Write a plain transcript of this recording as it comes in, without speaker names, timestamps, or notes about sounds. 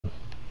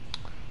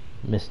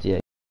Missed you.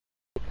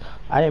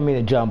 I didn't mean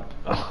to jump.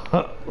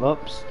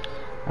 Whoops.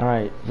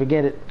 Alright,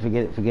 forget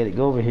it.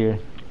 Go over here.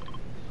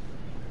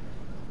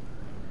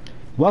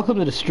 Welcome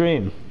to the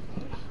stream.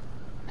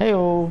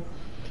 Heyo.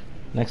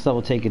 Next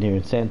level taken here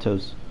in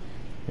Santos.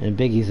 And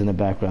Biggie's in the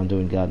background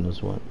doing God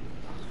knows what.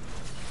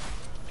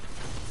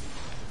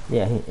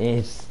 Yeah,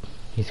 he's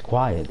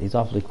quiet. He's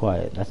awfully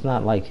quiet. That's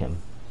not like him.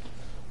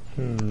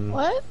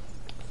 What?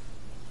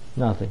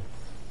 Nothing.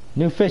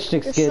 New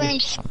Fishstick skin.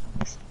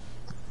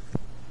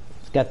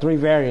 It's got 3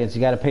 variants.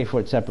 You gotta pay for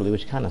it separately,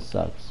 which kind of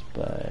sucks.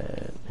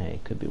 But hey,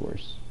 it could be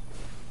worse.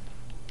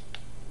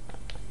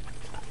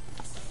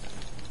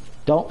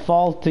 Don't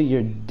fall to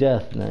your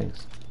death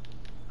next.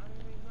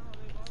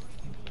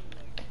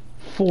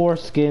 4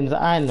 skins,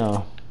 I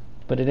know,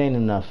 but it ain't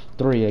enough.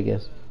 3, I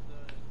guess.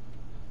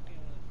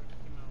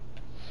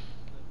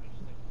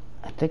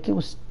 I think it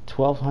was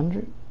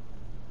 1,200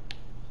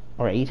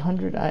 or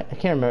 800. I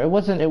can't remember. It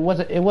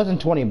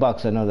wasn't 20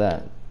 bucks. I know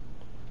that.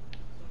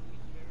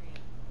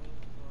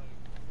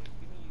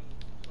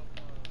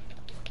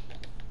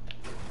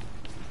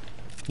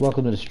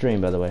 Welcome to the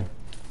stream, by the way.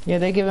 Yeah,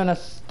 they're giving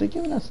us a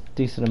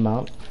decent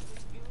amount.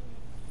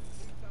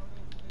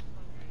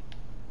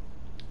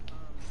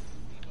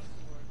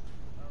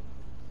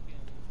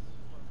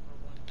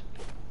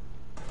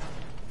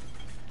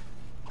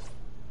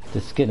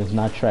 This skin is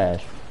not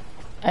trash.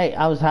 Hey,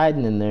 I was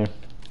hiding in there.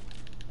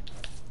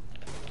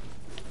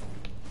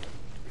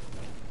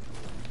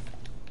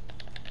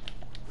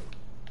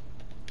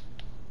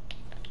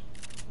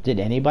 Did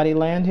anybody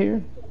land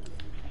here?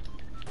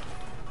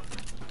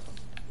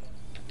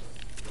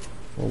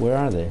 Well, where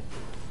are they?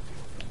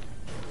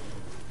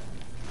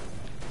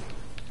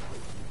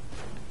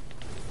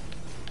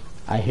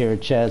 I hear a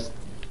chest.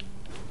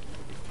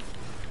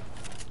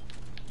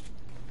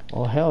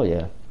 Oh, hell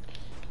yeah.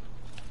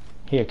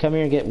 Here, come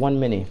here and get 1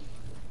 mini.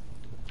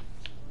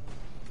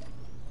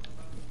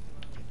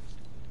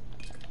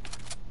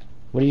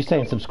 What are you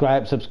saying?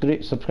 Subscribe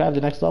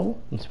to Next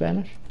Level in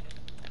Spanish?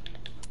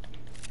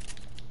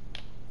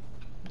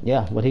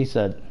 Yeah, what he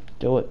said.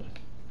 Do it.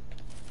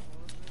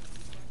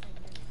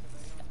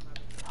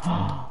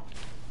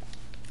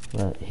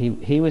 Well,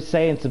 he was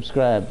saying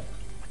subscribe.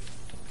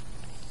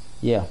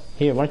 Yeah.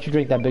 Here, why don't you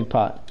drink that big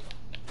pot?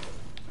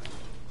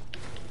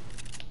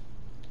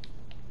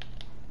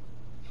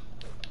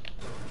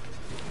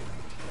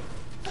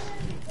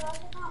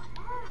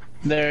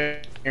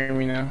 There, hear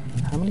me now.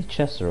 How many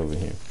chests are over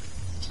here?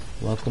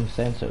 Welcome,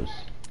 Santos.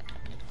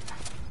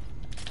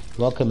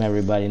 Welcome,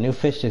 everybody. New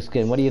Fishstick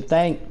skin. What do you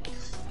think?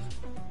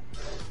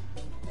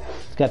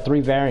 It's got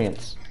 3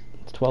 variants.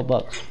 It's 12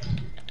 bucks.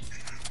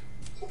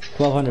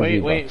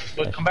 1,200 Wait,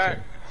 come back.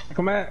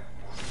 Come back.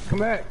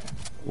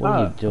 What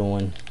are you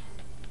doing?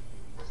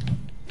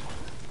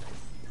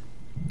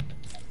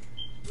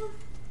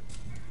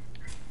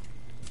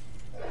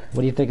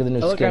 What do you think of the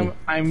new skin? Look,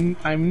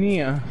 I'm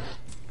Nia.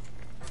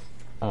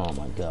 Oh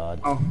my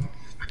god. Oh.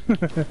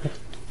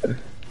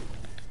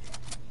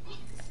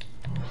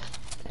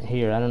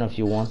 Here, I don't know if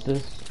you want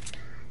this.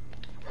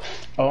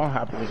 Oh, I'll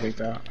happily take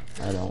that.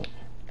 I don't.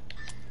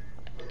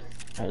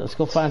 Alright, let's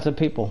go find some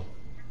people.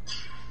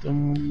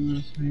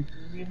 And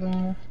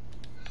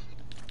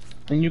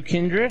you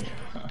Kindred?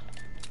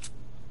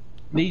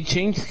 They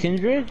changed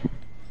Kindred?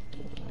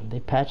 They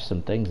patched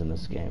some things in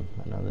this game.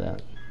 I know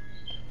that.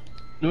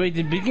 Wait,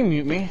 did Biggie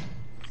mute me?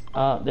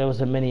 There was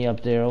a mini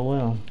up there. Oh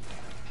well.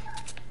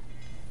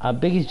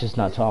 Biggie's just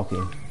not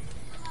talking.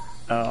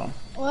 Oh.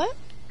 What?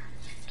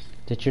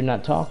 That you're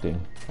not talking.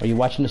 Are you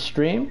watching the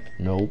stream?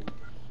 Nope.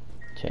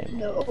 Shame.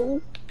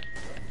 No.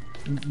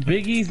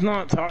 Biggie's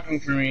not talking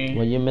for me.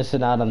 Well, you're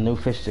missing out on new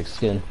Fishstick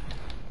skin.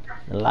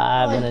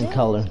 Live and in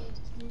color.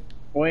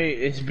 Wait,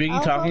 is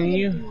Biggie talking to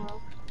you?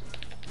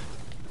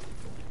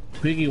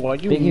 Biggie, why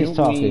you Biggie's mute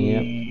talking,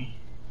 me?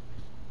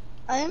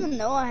 I didn't even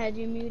know I had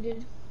you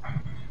muted.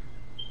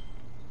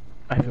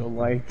 I feel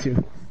lied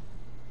to.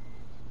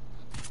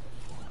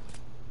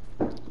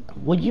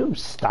 Would you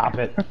stop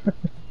it?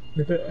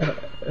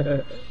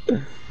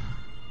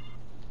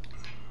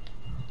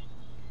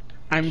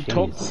 I'm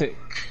toxic.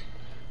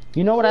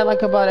 You know what I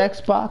like about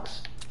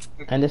Xbox?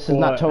 And this is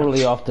not What?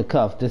 totally off the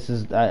cuff. This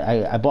is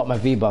I bought my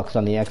V-Bucks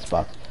on the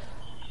Xbox.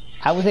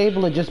 I was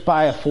able to just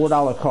buy a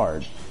 $4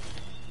 card.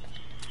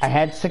 I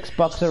had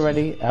 $6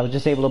 already. I was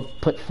just able to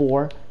put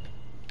 4,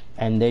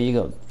 and there you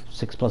go.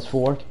 6 plus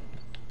 4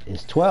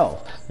 is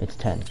 12. It's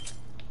 10.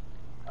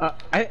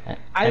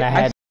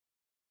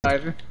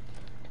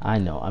 I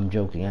know. I'm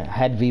joking. I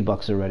had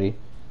V-Bucks already.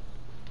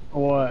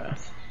 What?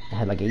 I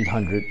had like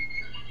 800.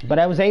 But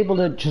I was able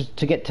to just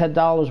to get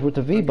 $10 worth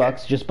of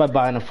V-Bucks just by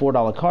buying a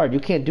 $4 card. You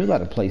can't do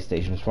that at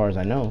PlayStation, as far as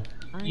I know.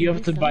 You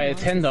have to buy a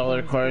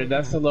 $10 card.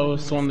 That's the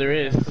lowest one there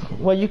is.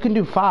 Well, you can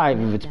do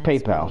 5 if it's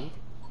PayPal.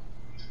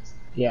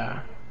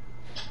 Yeah.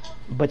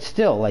 But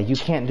still, like, you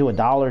can't do $1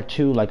 or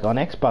 $2. Like on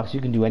Xbox,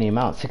 you can do any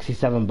amount.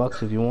 67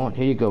 bucks if you want.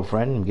 Here you go,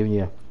 friend. I'm giving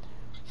you a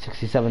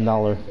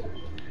 $67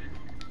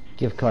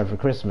 gift card for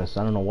Christmas.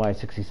 I don't know why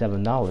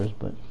 $67,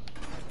 but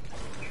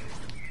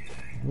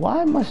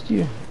why must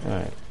you? All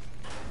right.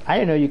 I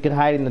didn't know you could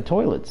hide in the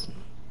toilets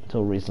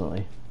until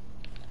recently.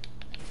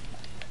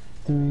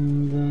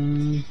 Dun,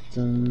 dun,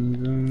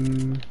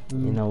 dun,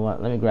 dun. You know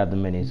what? Let me grab the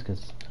minis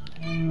because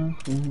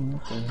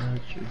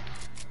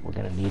we're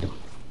gonna need them.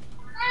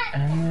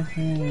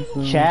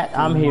 Chat,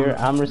 I'm here.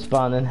 I'm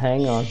responding.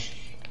 Hang on.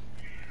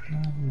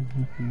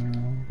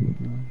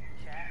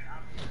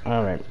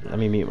 Alright, let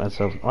me mute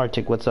myself.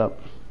 Arctic, what's up?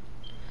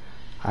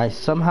 I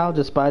somehow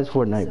despise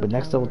Fortnite, but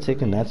next level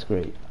taken, that's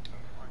great.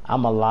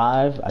 I'm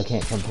alive. I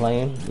can't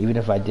complain. Even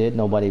if I did,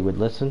 nobody would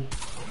listen.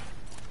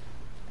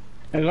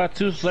 I got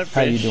 2 slurp fish.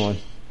 How you doing?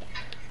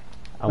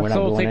 Oh, we're not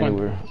going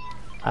anywhere.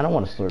 I don't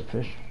want to slurp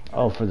fish.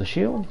 Oh, for the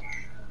shield?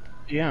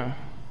 Yeah.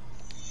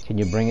 Can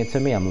you bring it to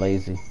me? I'm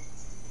lazy.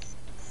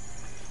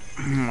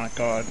 Oh my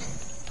god.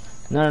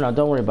 No,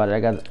 don't worry about it. I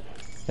got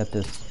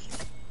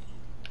this.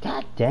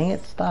 God dang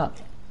it, stop.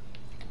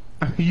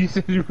 You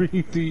said you bring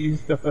it to you,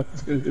 so I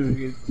was gonna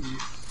bring it to you.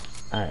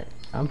 Alright,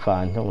 I'm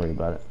fine. Don't worry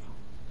about it.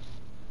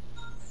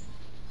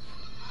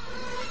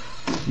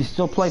 You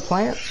still play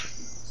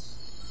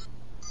Plants?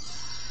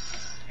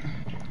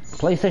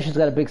 PlayStation's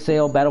got a big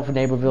sale. Battle for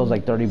Neighborville's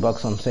like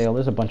 $30 on sale.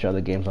 There's a bunch of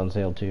other games on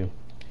sale too.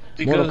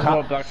 Because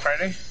of Black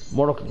Friday?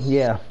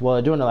 Yeah. Well,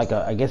 they're doing it like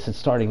I guess it's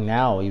starting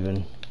now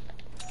even.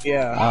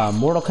 Yeah.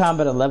 Mortal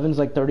Kombat 11's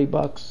like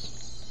 $30.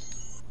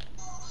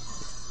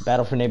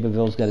 Battle for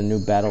Neighborville's got a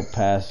new battle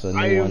pass. A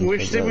new one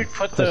wish they would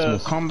put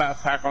Christmas the combat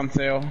pack on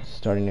sale.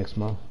 Starting next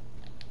month.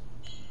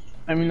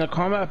 I mean, the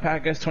combat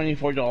pack is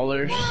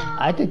 $24.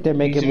 I think they're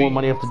making more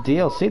money off the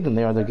DLC than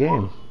they are the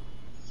game.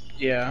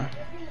 Yeah.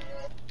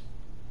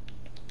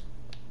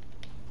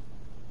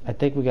 I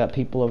think we got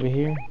people over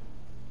here.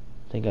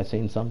 I think I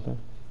seen something.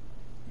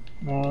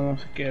 No,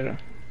 forget it.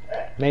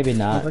 Maybe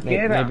not.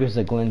 Maybe it's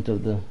a glint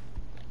of the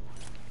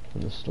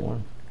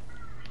storm.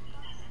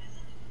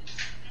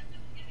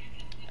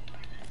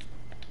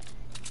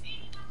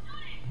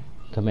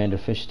 Commander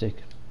Fishstick.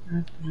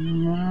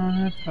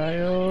 My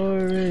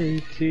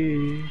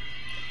priority.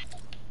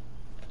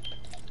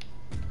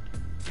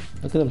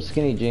 Look at them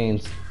skinny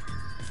jeans.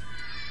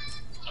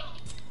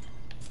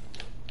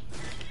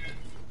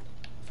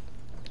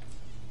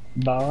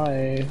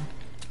 Bye.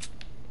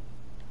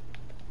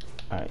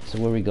 Alright, so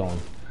where are we going?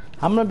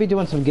 I'm gonna be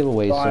doing some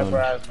giveaways Bye, soon.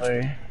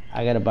 Bradley.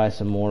 I gotta buy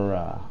some more,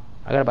 I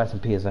gotta buy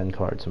some PSN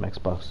cards, some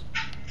Xbox.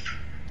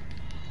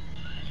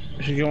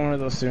 You should get one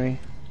of those to me.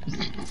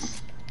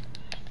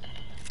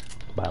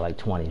 Buy like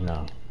 20,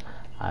 no.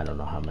 I don't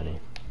know how many.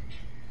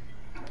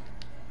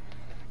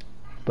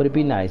 But it'd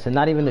be nice, and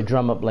not even to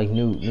drum up like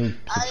new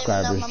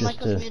subscribers, I didn't know my just mic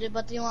was to... muted,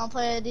 but do you want to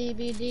play a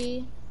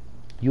DVD?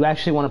 You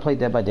actually want to play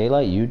Dead by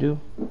Daylight? You do?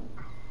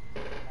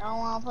 I don't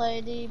want to play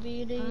a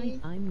DVD.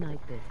 I'm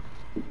Nightbit.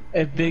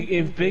 If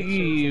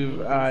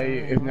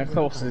next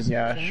level says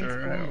yeah,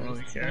 sure, I don't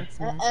really care. If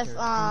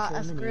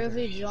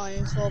Groovy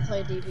joins, we'll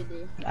play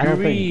DVD. I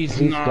don't think Groovy's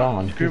he's not.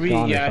 gone. He's Groovy,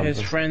 gone or yeah, his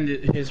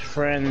something.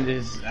 friend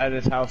is at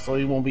his house, so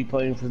he won't be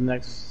playing for the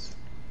next.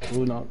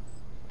 Who knows?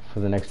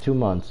 For the next 2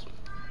 months.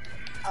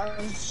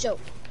 Show.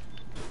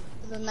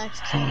 For the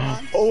next 2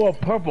 months. Oh, a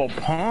purple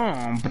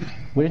pump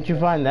Where did you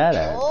find that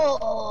at?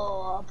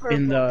 Oh, a purple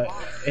in bomb.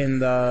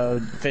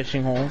 the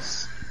fishing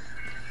holes.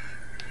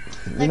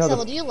 Next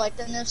level, do you like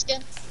the new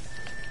skin?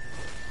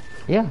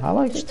 Yeah, I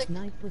like it.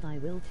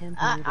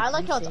 I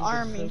like how it's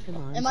army.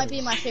 It might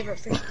be my favorite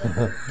fish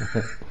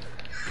stick.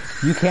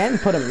 You can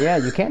put him, yeah,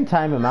 you can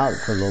time him out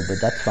for a little bit,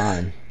 that's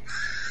fine.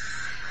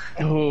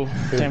 Who?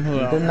 Time who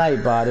The out?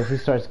 Nightbot, if he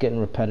starts getting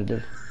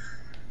repetitive.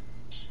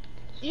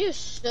 You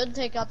should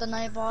take out the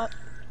Nightbot.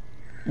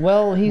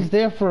 Well, he's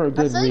there for a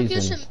good I think reason.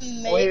 you should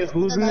make Wait,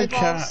 who's the in the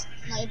chat?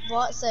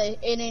 Nightbot say,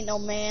 "It ain't no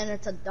man,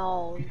 it's a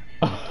dog."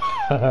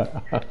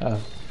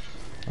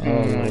 Oh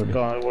my Lord.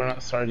 god, we're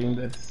not starting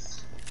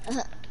this.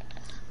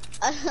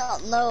 I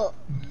don't know.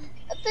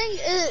 The thing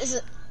is,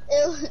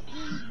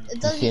 it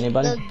doesn't. see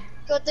anybody? The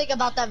good thing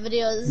about that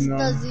video is No. it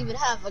doesn't even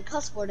have a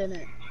cuss word in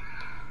it.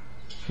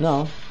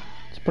 No,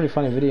 it's a pretty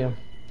funny video.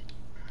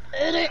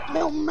 It ain't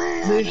no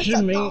man. They it's a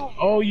should make. dog.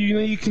 Oh,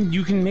 you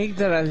can make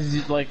that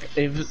as like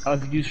if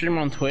you stream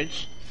on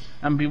Twitch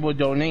and people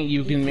donate,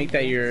 you can make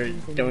that your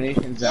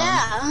donation zone.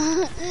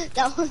 Yeah,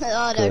 that would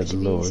Good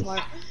actually Lord. be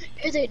smart.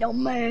 It ain't no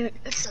man,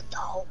 it's a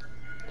dog.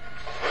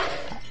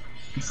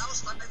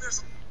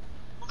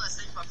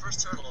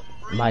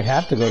 Might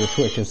have to go to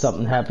Twitch if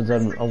something happens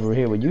over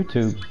here with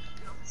YouTube.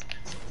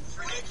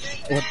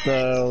 With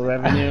the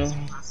revenue.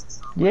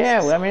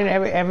 Yeah, I mean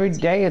every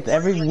day,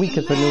 every week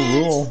it's a new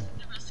rule.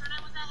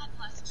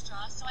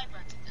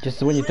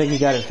 Just when you think you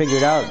got it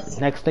figured out,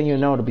 next thing you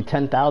know it'll be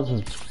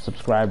 10,000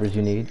 subscribers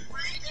you need.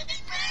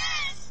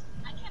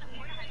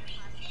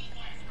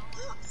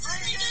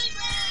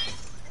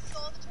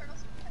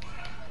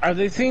 Are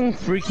they saying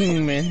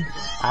freaking mint?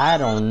 I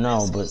don't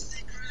know, but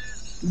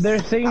They're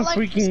saying I like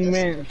freaking this.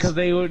 mint because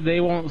they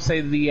won't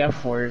say the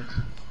F word.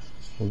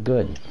 well,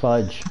 good.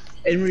 Fudge.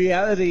 In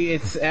reality,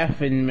 it's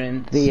F in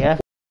mint. The F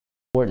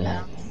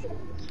Fortnite.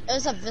 It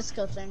was a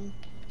Visco thing.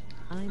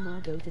 I'ma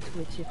go to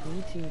Twitch if we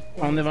need to.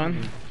 On the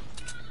van.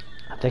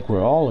 I think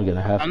we're all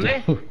gonna have On to.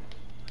 there?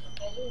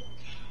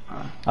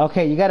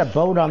 Okay, you got a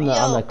boat on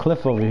the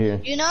cliff over here.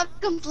 You know,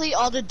 complete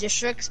all the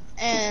districts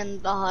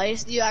and the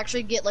heist, you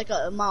actually get like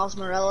a Miles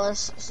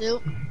Morales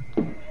suit.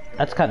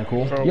 That's kind of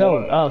cool. For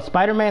Yo, what?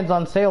 Spider-Man's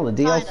on sale. The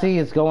DLC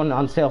is going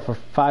on sale for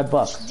 $5.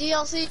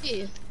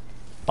 DLC.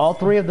 All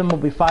 3 of them will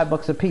be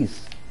 $5 a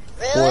piece.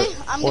 Really?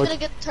 I'm gonna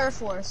get Turf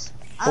Force.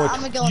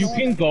 I'm gonna go. You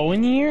can go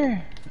in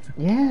here?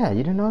 Yeah,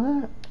 you didn't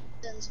know that?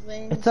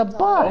 It's a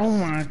bus. Oh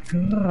my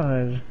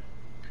god.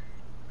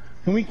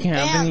 Can we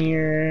camp in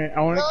here?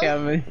 I want to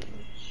camp in.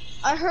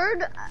 I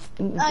heard.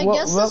 I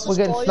guess this is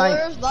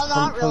spoilers, but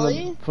not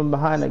really. From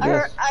behind, I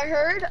guess. I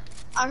heard.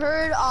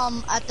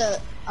 At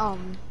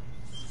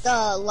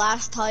the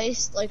last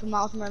heist, like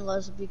Miles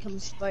Morales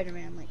becomes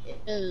Spider-Man. Like it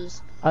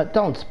is.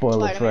 Don't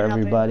spoil it for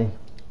everybody.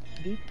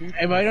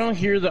 If I don't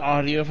hear the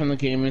audio from the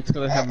game, it's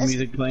gonna have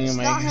music playing in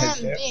my head.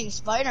 It's not him being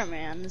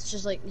Spider-Man. It's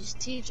just like he's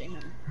teaching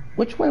him.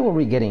 Which way were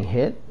we getting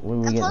hit? Were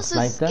we getting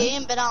sniped? Plus, this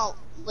game been out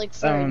like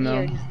for a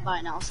year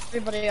by now, so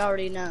everybody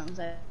already knows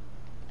that.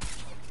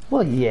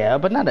 Well, yeah,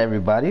 but not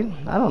everybody.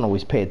 I don't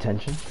always pay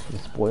attention to the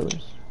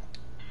spoilers.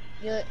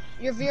 Your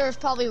viewers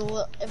probably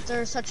will, if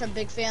they're such a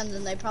big fan,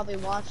 then they probably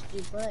watched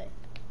you play.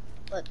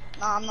 But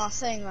no, I'm not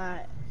saying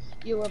that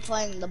you were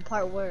playing the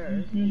part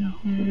where, you know.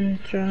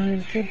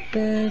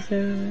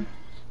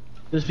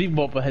 There's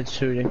people up ahead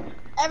shooting.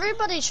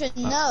 Everybody should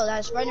know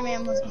that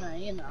Spider-Man was gonna,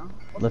 you know.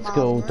 Let's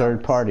go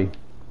third party.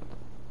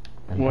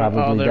 And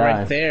probably they're die.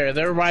 right there.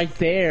 They're right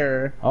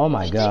there. Oh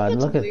my god,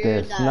 look at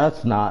this.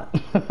 Let's not.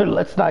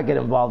 Let's not get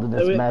involved in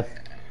this mess.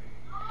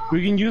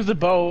 We can use the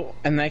boat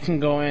and I can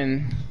go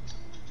in.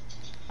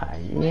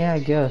 Yeah, I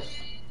guess.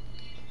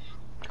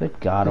 Good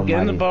God almighty.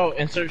 Get in the boat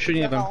and start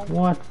shooting at them.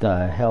 What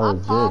the hell is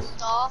this?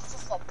 Popped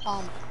off of a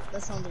pump.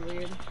 That sounds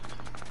weird.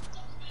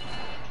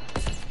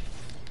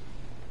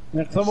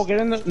 Next level, get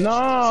in the—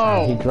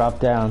 No! He dropped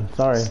down.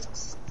 Sorry.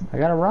 I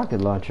got a rocket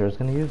launcher. I was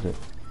gonna use it.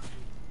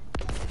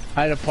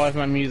 I had to pause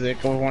my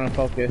music. I want to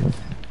focus.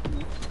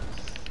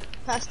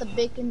 Pass the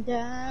bacon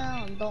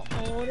down. Don't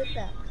hold it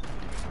back.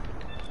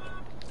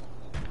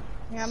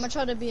 Yeah, I'm gonna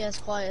try to be as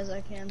quiet as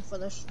I can for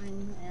the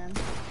stream and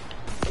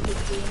the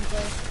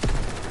gameplay.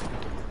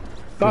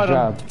 Good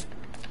job.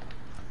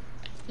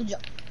 Good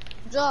job.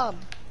 Good job.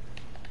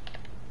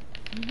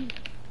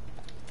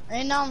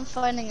 Right now I'm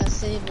finding a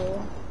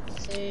sable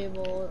thing.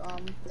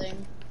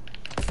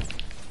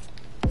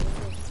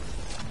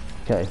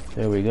 Okay,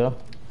 there we go.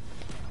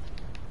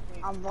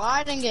 I'm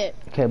riding it.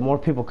 Okay, more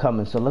people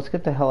coming, so let's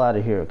get the hell out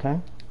of here, okay?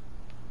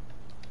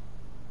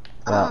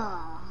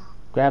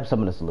 Grab some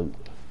of this loot.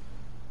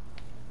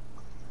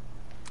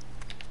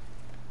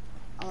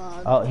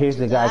 Oh, here's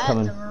the guy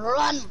coming.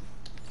 Run!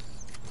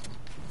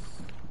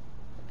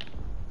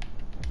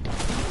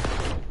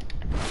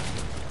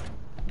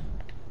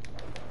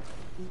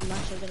 I'm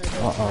actually gonna do it.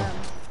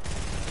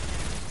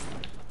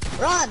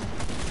 Run!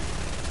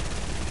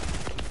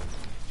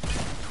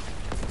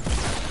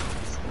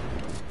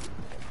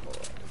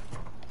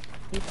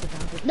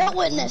 No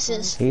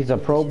witnesses! He's a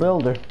pro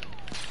builder.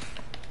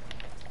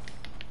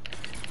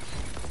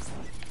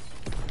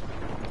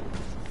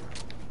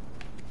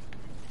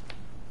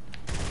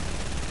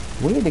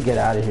 We need to get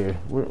out of here.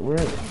 We're no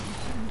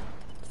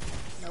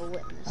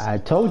witnesses. I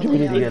told you we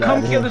need to get out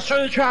of here. Come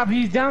destroy the trap.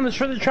 He's down.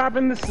 Destroy the trap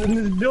in this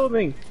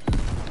building.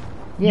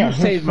 Yeah, you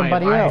saved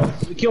somebody else.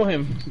 Kill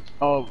him.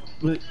 Oh,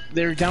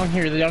 they're down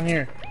here. They're down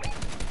here.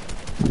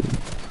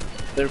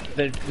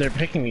 They're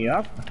picking me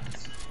up.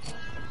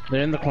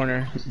 They're in the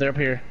corner. They're up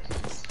here.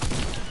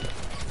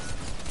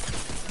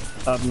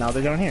 Now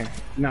they're down here.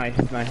 Nice.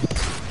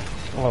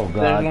 Oh god.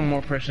 There's one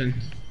more person.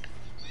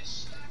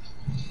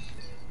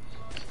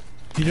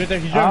 He's right there.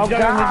 He's oh right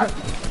god.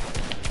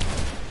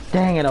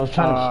 Dang it! I was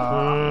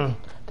trying to.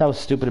 That was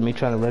stupid of me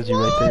trying to res you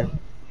right there.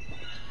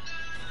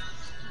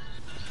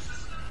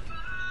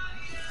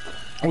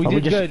 We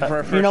did good for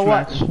our first You know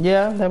match. what?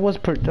 Yeah, that was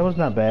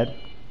not bad.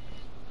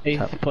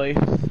 8th place.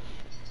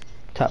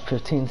 Top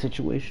 15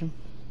 situation.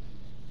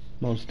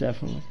 Most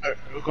definitely.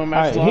 We're going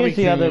back to Alright, here's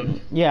the other.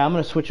 mode. Yeah, I'm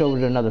gonna switch over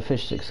to another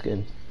Fishstick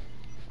skin.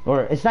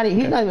 Or it's not.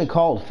 He's not even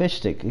called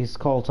Fishstick. He's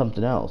called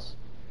something else.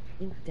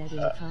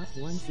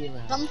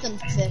 Something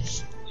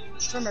fish.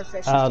 Swimmer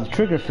fish.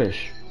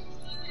 Triggerfish.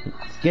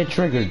 Get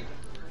triggered.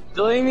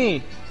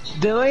 Delaney,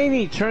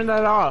 turn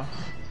that off.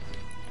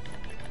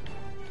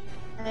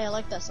 Hey, I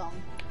like that song.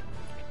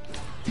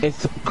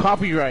 It's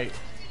copyright.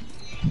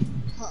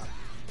 Huh.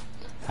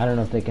 I don't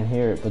know if they can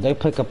hear it, but they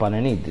pick up on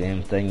any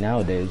damn thing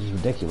nowadays. It's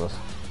ridiculous.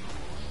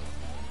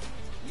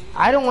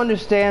 I don't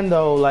understand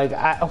though, like,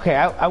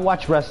 I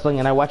watch wrestling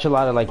and I watch a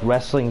lot of like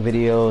wrestling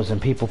videos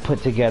and people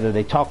put together,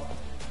 they talk,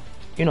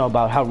 you know,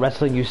 about how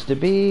wrestling used to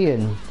be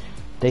and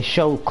they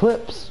show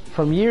clips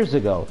from years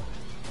ago.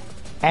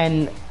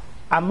 And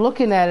I'm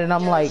looking at it and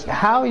I'm like,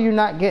 how are you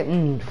not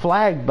getting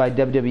flagged by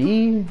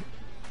WWE?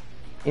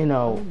 You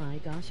know, Oh my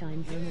gosh,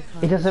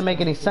 it doesn't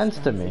make any sense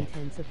to me.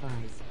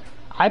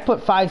 I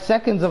put 5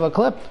 seconds of a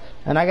clip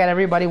and I got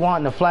everybody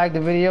wanting to flag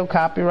the video,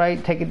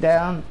 copyright, take it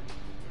down.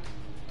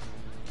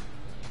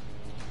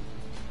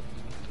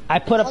 I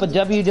put up a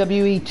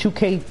WWE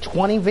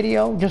 2K20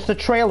 video, just a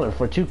trailer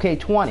for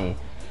 2K20,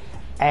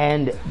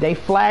 and they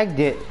flagged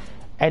it,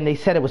 and they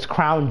said it was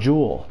Crown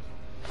Jewel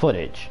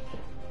footage.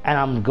 And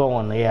I'm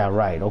going, yeah,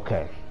 right,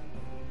 okay.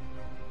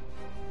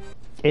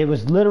 It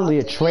was literally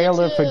a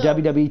trailer for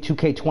WWE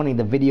 2K20,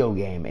 the video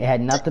game. It had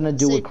nothing to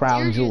do with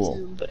Crown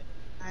Jewel.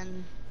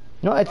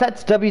 No,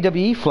 that's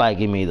WWE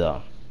flagging me,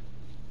 though.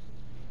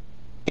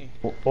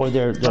 Or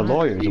their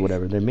lawyers or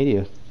whatever, their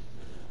media.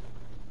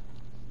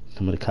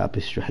 Some of the copy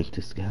strike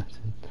discussion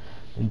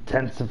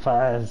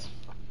intensifies.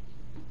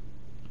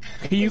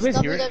 Can you guys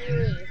hear it?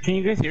 Can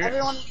you guys hear it?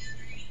 Everyone...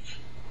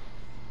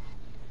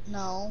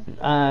 No.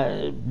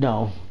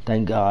 No,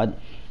 thank God.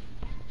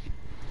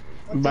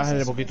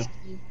 Bájale poquito.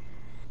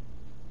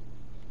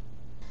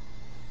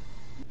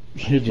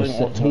 He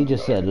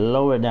just said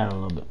lower it down a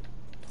little bit.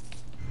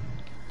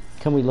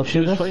 Can we look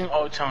at this?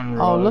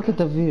 Oh, look at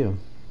the view.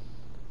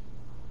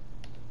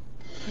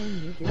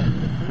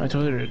 I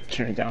told her to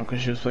turn it down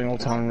because she was playing Old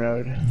Town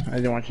Road. I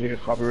didn't want you to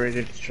get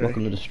copyrighted.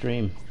 Welcome to the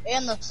stream.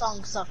 And the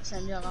song sucks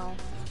in general.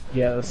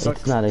 Yeah, it's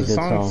not a good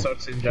song.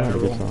 Sucks in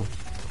general.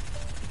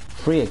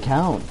 Free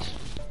account.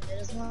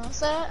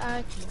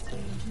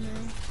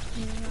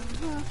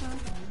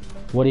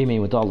 What do you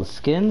mean with all the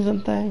skins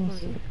and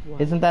things?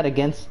 Isn't that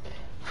against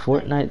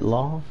Fortnite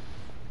law?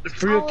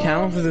 Free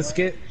account for the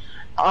skin.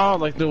 Oh,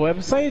 like the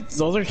websites?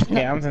 Those are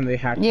scams and they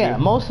hack you. Yeah,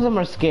 most of them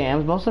are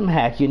scams. Most of them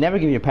hack you. Never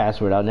give your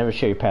password out. Never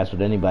share your password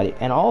with anybody.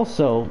 And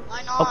also,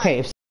 okay,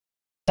 if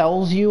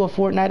sells you a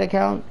Fortnite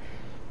account,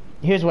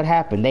 here's what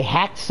happened. They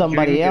hacked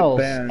somebody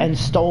else and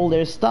stole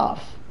their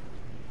stuff.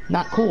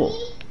 Not cool.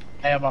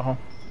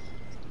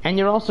 And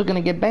you're also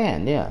going to get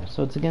banned, yeah.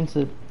 So it's against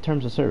the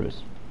terms of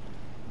service.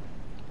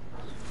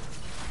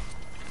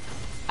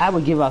 I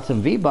would give out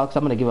some V-Bucks.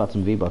 I'm going to give out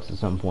some V-Bucks at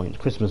some point.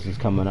 Christmas is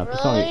coming up.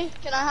 Really?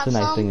 Can I have it's a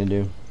nice some? thing to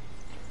do.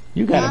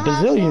 You got a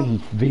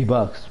bazillion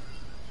V-Bucks.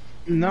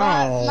 No,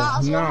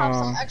 not no. Have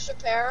some extra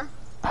pair.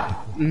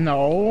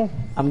 No.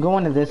 I'm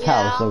going to this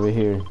house over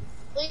here.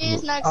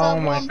 Please, next level. Oh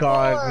my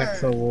God,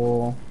 next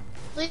level.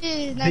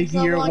 Please, next level. Take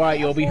your white,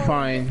 you'll be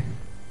fine.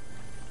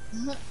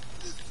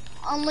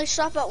 Only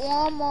shop at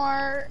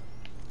Walmart.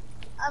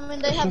 I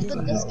mean, they have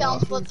the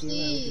discounts, but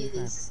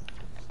please.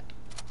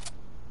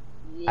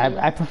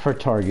 I prefer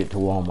Target to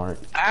Walmart.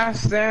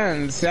 Ask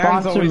Sans.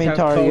 Sans always me, has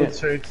Target.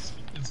 codes for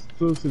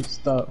exclusive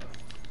stuff.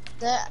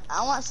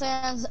 I want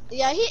Sans.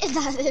 Yeah,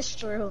 that is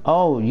true.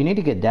 Oh, you need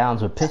to get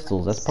downs with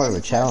pistols. That's part of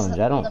a challenge.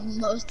 I don't.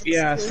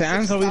 Yeah,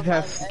 Sans always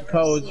has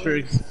codes for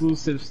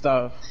exclusive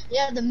stuff.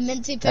 Yeah, the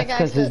minty pickaxe.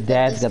 That's because his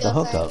dad's got the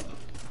hookup.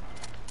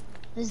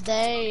 His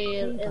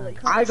day.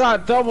 I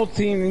got double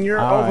teamed and you're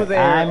over there.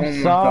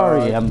 I'm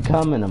sorry. I'm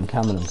coming. I'm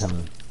coming.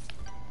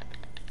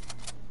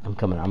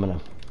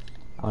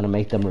 I'm gonna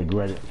make them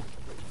regret it.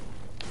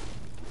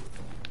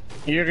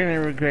 You're gonna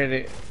regret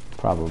it.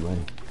 Probably.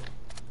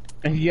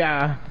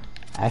 Yeah.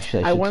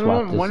 Actually, I should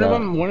swap this out.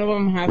 One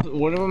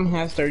of them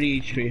has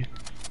 30 HP.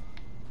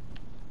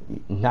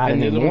 Not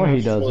anymore.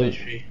 He does it.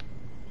 HP.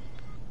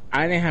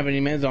 I didn't have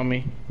any meds on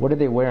me. What are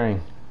they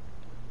wearing?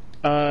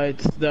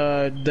 It's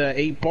the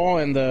 8-ball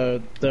and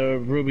the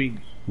ruby.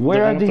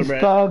 Where are these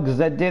thugs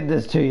that did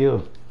this to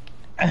you?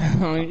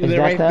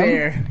 They're right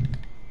there.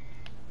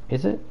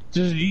 Is it?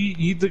 Just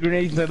eat the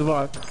grenades inside the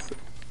box.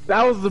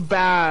 That was the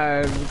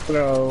bad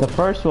throw. The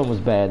first one was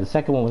bad. The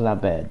second one was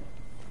not bad.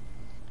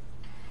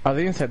 Are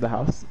they inside the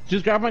house?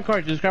 Just grab my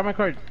card. Yeah,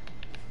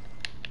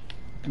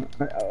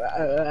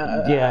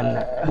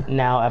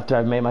 now after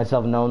I've made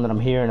myself known that I'm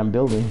here and I'm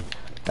building.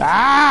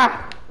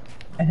 Ah!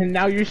 And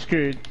now you're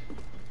screwed.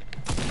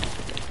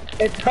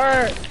 It's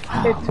her!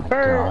 It's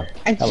her! God,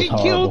 and she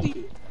killed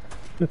you!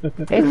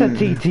 It's a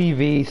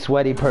TTV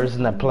sweaty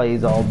person that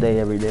plays all day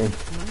every day.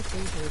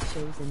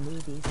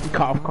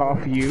 Cough,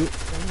 cough, you.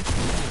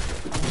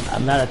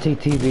 I'm not a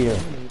TTVer.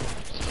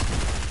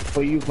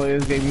 But you play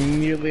this game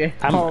nearly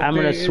I'm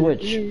gonna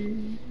switch.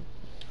 I'm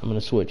gonna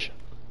switch.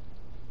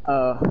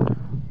 I'm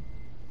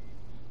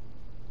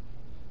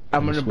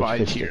gonna buy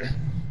it here.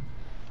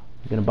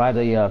 You gonna buy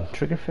the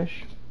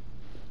Triggerfish?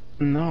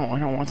 No, I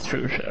don't want the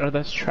Triggerfish. Oh,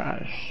 that's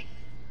trash.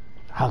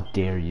 How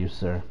dare you,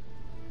 sir?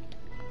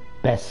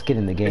 Best skin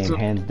in the game,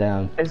 hands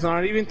down. It's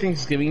not even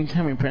Thanksgiving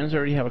time. My parents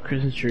already have a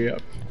Christmas tree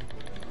up.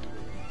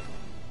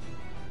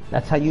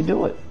 That's how you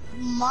do it.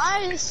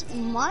 My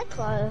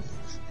class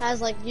has,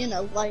 like, you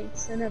know,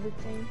 lights and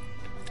everything.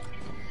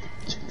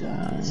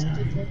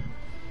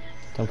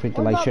 Don't forget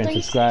to like, share, and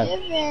subscribe.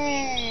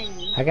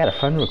 I got a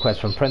friend request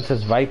from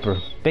Princess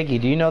Viper. Biggie,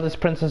 do you know this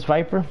Princess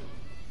Viper?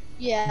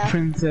 Yeah.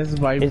 Princess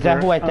Viper. Is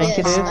that who I think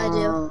it is? I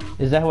do.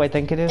 Is that who I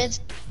think it is?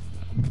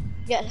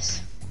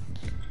 Yes.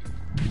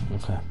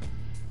 Okay.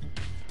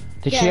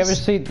 Did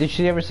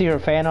she ever see her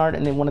fan art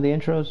in one of the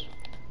intros?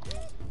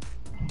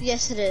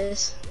 Yes, it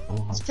is.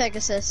 It's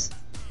Pegasus.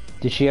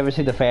 Did she ever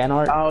see the fan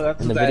art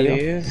in the video?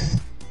 Is.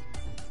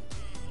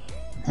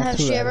 Has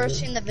she ever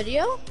seen the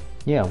video?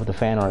 Yeah, with the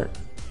fan art.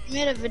 You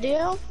made a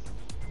video?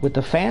 With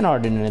the fan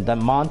art in it, that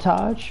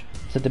montage.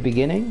 It's at the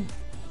beginning.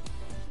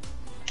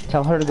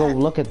 Tell her to go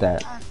look at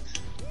that.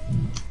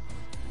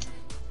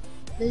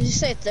 Did you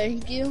say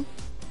thank you?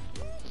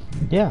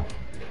 Yeah.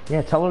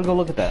 Yeah, tell her to go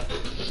look at that.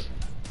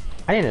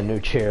 I need a new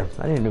chair.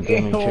 I need a new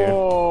gaming chair.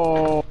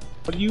 Oh,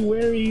 what are you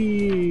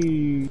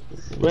wearing?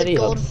 Ready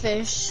up.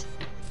 Goldfish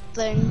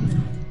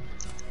thing.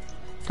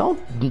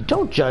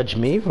 Don't judge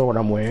me for what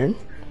I'm wearing.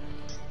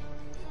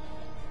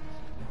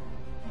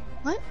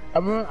 What?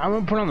 I'm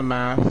gonna put on the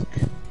mask.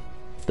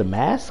 The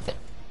mask?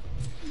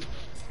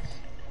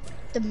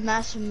 The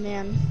massive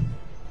man.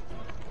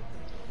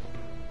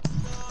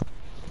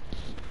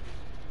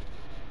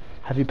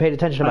 Have you paid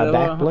attention to my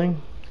back bling?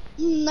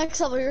 Next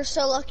level, you're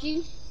so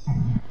lucky.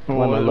 Why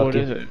am I What lucky?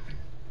 is it?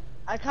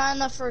 I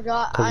kind of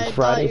forgot. 'Cause it's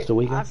Friday, it's the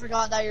weekend? I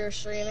forgot that you were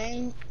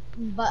streaming,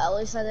 but at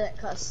least I didn't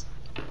cuss.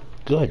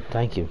 Good,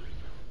 thank you.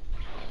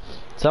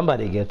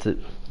 Somebody gets it.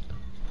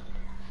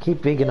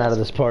 Keep vegan out of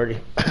this party.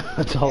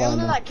 That's all I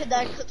Remember know. that kid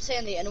that kept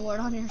saying the N-word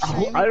on your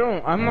stream?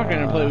 I'm not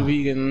gonna play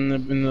vegan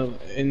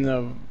in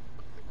the.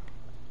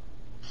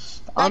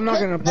 I'm not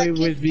gonna play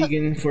with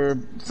vegan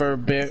for a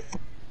bit.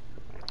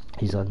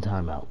 He's on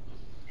timeout.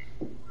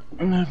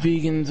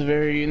 Vegan's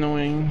very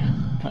annoying.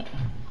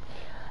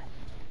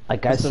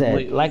 Like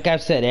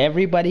I've said,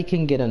 everybody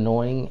can get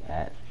annoying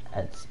at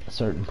a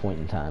certain point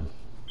in time.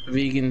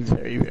 Vegan's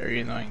very, very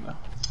annoying though.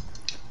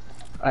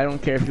 I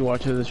don't care if you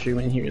watch the stream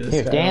and hear this.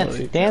 Here,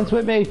 dance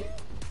with me.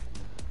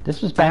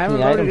 This was back in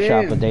the item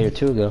shop a day or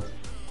two ago.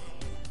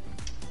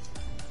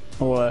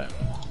 What?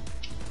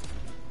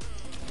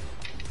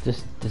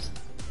 Just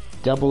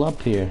double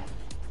up here.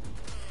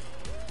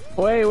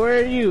 Wait, where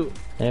are you?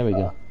 There we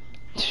go.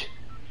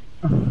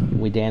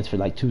 We danced for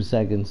like 2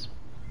 seconds.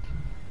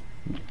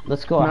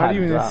 Let's go. Not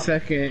even a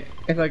second.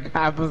 It's like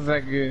half a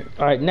second.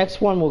 All right,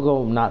 next one we'll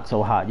go not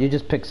so hot. You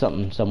just pick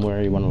something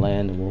somewhere you want to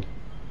land, and we'll.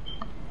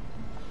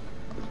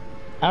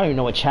 I don't even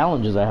know what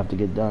challenges I have to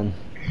get done.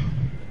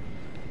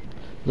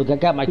 Look, I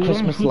got my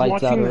Christmas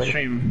lights out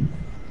already.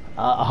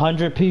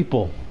 100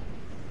 people.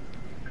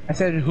 I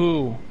said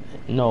who?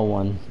 No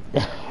one.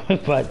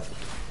 But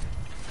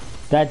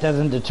that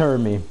doesn't deter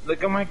me.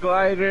 Look at my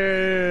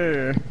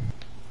glider.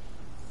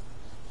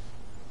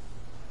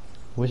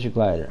 Where's your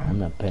glider? I'm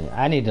not paying.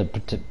 I need to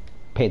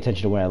pay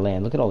attention to where I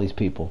land. Look at all these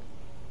people.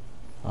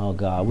 Oh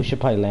god, we should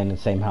probably land in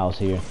the same house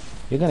here.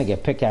 You're gonna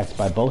get pickaxed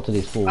by both of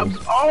these fools.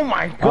 Oh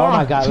my god! Oh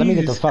my god! Jesus. Let me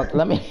get the fuck.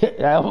 Let me.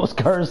 I almost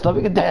cursed. Let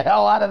me get the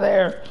hell out of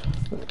there.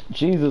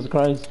 Jesus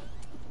Christ!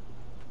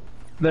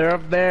 They're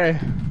up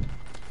there.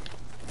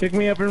 Pick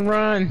me up and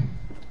run.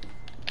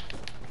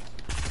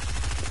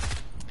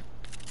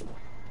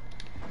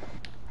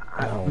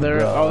 Oh,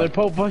 they're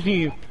both pushing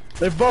you.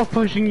 They're both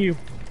pushing you.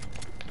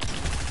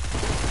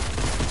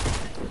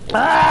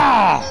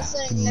 Ah!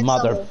 Next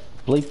Mother level.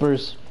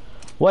 bleepers.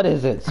 What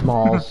is it,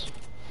 Smalls?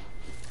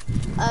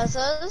 As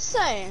I was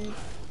saying,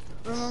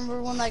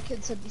 remember when that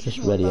kid said Just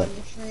you ready on up.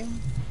 your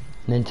stream?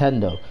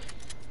 Nintendo.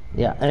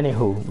 Yeah.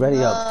 Anywho,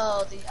 ready up.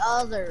 Oh, the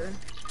other.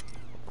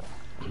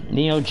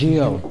 Neo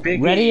Geo.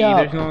 Biggie, Ready up.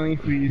 There's no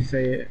need for you to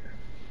say it.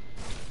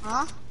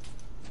 Huh?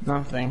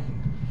 Nothing.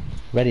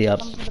 Ready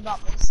up. Something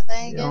about me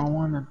saying I it.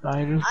 wanna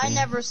die to I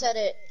never said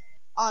it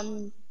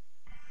on.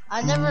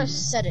 I never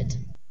said it.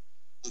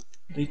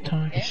 They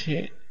talk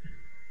shit.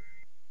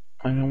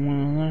 I don't want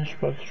a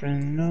lunchbox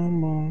friend no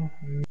more.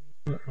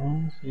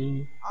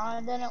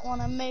 I didn't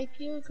want to make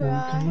you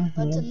cry,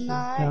 but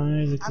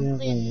tonight I'm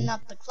cleaning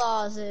up the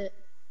closet.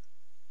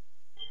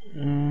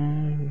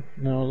 No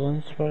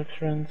lunchbox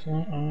friends.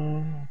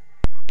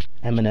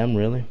 Eminem,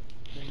 really?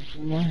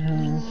 I'm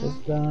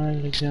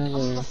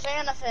a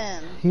fan of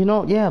him. You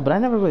know, yeah, but I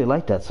never really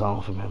liked that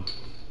song from him.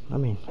 I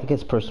mean, I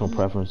guess personal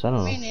preference. I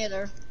don't Me know.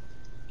 neither.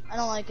 I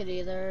don't like it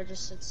either.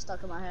 It's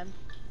stuck in my head.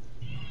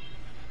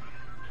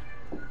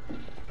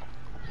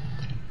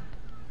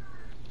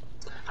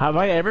 Have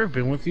I ever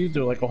been with you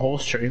through like a whole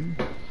stream?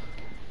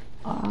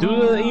 Do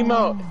the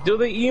emote. Do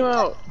the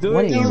emote. Do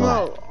What the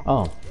emote? emote.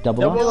 Oh,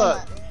 double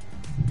up?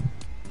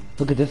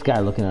 Look at this guy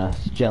looking at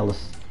us,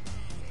 jealous.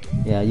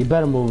 Yeah, you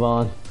better move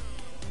on.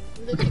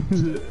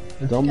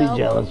 Don't be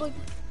jealous.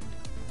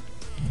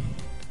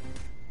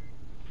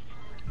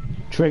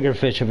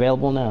 Triggerfish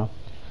available now.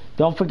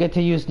 Don't forget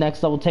to use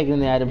nextleveltaken in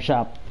the item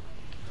shop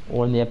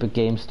or in the Epic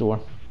Games Store.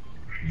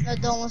 No,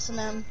 don't listen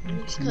to him.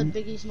 It's code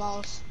Biggie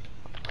Smalls.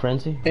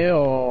 Frenzy?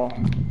 Ew.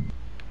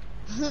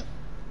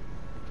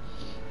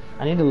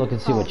 I need to look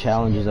and see what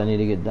challenges I need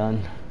to get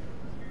done.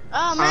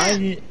 Oh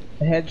man!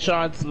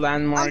 Headshots, I'm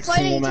landmarks,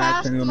 fighting single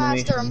match, and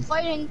Taskmaster. I'm elimination.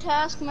 fighting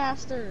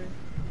Taskmaster.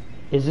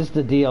 Is this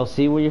the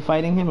DLC where you're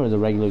fighting him or the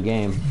regular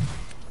game?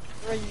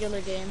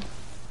 Regular game.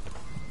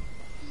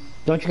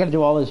 Don't you gotta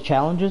do all his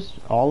challenges?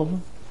 All of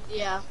them?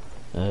 Yeah.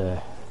 Ugh.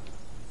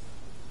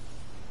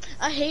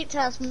 I hate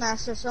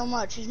Taskmaster so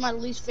much. He's my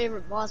least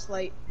favorite boss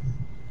fight.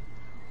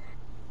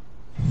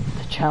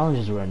 The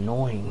challenges were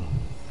annoying.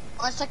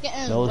 My second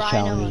is Those Rhino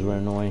challenges and, were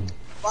annoying.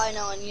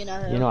 Rhino and you know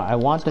who. You know, I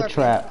want the Scorpion.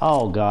 trap.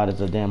 Oh god, it's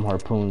a damn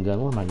harpoon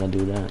gun. What am I gonna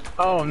do with that?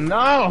 Oh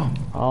no!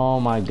 Oh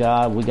my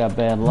god, we got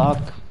bad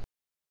luck.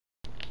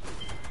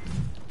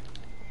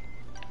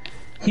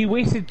 He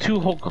wasted 2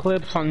 whole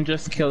clips on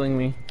just killing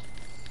me.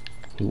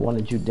 He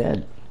wanted you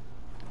dead.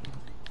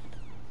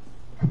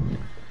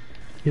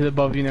 He's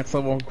above you, next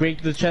level.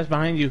 Break the chest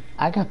behind you.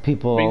 I got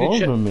people Bring the all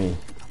chip. over me.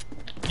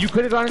 You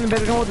could have gone in the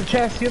bedroom with the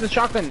chest. Here, the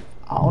shotgun.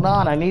 Hold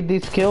on, I need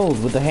these kills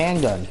with the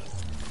handgun.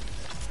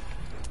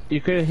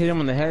 You could have hit him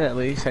on the head at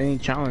least. I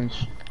need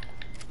challenge.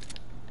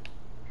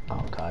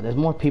 Oh god, there's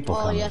more people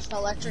Oh coming. yes, the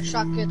electric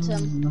shock gets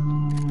him.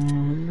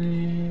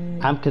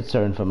 I'm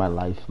concerned for my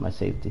life, my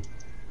safety.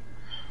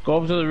 Go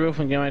up to the roof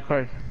and get my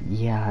card.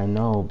 Yeah, I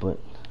know, but...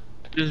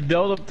 Just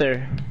build up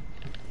there.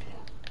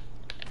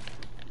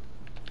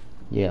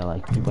 Yeah,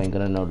 like, people ain't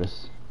gonna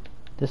notice.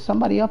 There's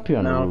somebody up here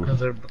on the No, roof. because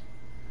they're...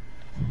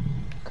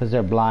 Because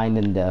they're blind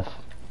and deaf.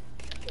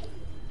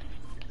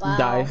 Wow.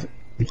 Dive.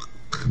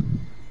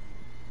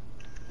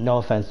 No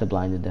offense to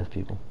blind and deaf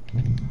people.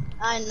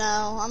 I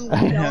know. I'm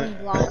going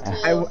blind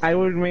too. I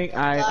would make...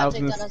 I was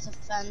take gonna... that as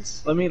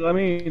offense. Let me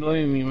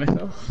mute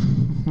myself.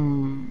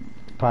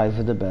 Probably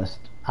for the best.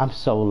 I'm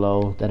so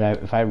low that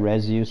if I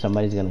res you,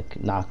 somebody's gonna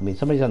knock me.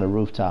 Somebody's on the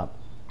rooftop.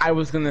 I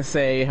was gonna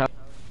say... How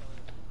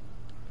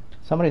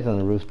Somebody's on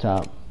the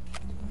rooftop.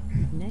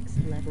 Next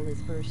level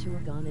is for sure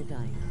gonna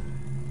die.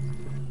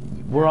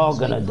 We're all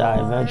gonna die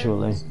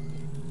eventually.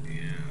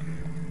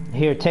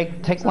 Here,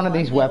 take one of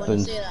these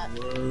weapons. Here.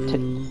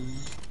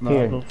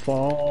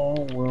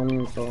 Oh,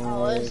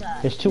 what is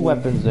that? There's 2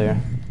 weapons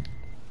there.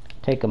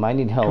 Take them. I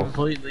need help.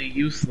 completely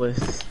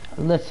useless.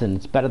 Listen,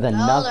 it's better than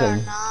No, nothing.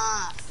 they're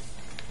not.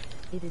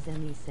 It is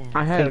any sad.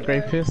 I had a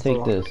great pistol.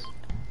 Take this.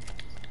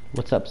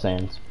 What's up,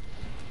 Sans?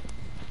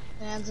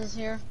 Sans is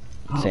here.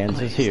 Sans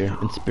is here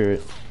in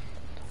spirit.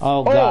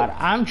 Oh god,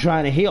 I'm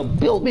trying to heal.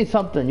 Build me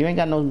something. You ain't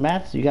got no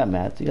mats? You got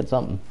mats. You got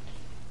something.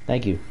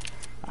 Thank you.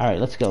 Alright,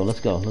 let's go. Let's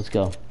go. Let's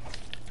go.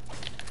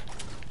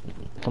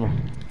 Come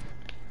on.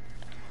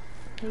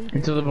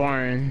 Into the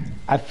barn.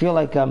 I feel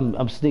like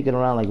I'm sneaking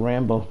around like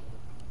Rambo.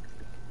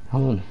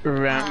 Hold on.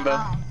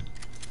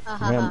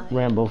 Rambo.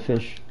 Rambo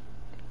fish.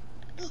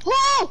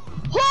 Whoa!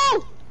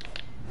 Whoa!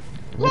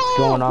 What's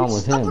going on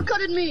with him? He just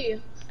uppercutted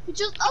me. He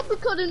just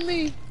uppercutted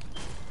me.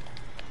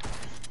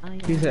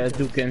 He's a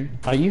Dukin.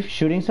 Are you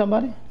shooting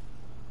somebody?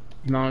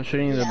 No, I'm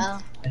shooting Yeah.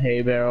 the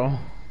hay barrel.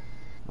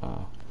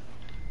 Oh.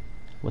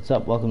 What's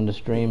up? Welcome to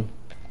stream.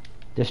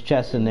 There's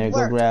chests in there.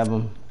 Where? Go grab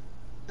them.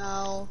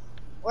 No.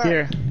 Where?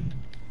 Here.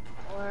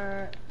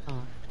 Where?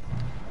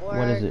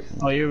 What is it?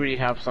 Oh, you already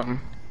have something.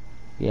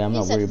 Yeah, I'm He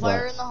not said worried fire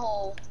about. in the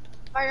hole.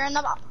 Fire in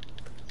the butt.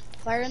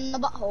 Fire in the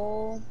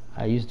butthole.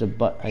 I used the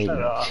butt. Shut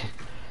up.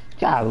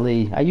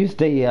 Golly, I used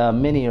the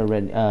mini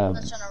already.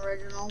 That's an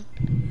original.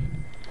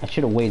 I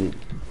should have waited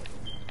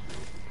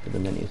for the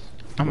minis.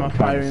 I'm What a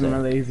trying to fire in say. my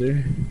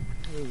laser.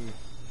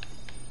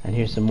 And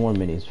here's some more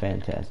minis.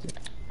 Fantastic.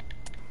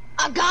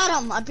 I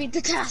got him! I beat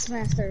the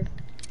Taskmaster.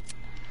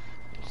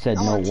 Said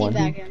I no want one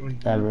teabag him.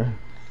 ever.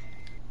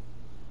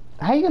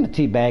 How you gonna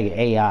teabag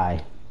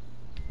AI?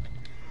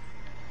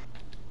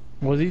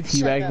 Was he Shut up.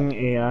 teabagging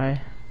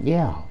AI?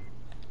 Yeah.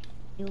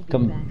 He'll be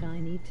Come- back. I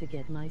need to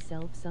get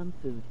myself some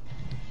food.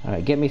 All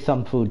right, get me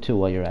some food too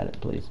while you're at it,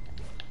 please.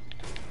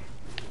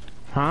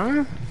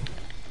 Huh?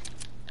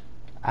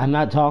 I'm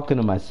not talking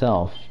to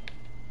myself.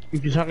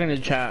 You're talking to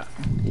chat,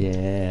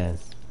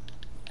 Yes.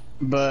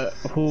 but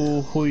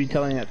who are you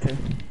telling that to?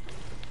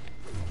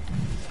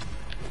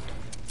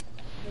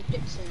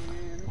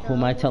 Who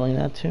am I telling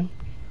that to?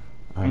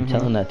 I'm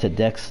telling that to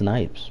Dex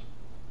Snipes.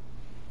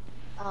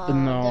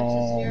 No.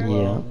 Dexter's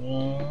here.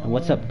 Yeah. And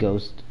what's up,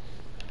 Ghost?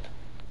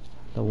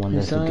 The one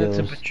You're that's a telling it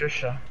to ghost.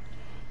 Patricia.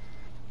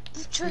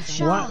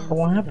 Patricia.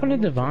 What happened to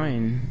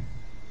Divine?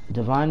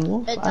 Divine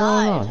Wolf? It I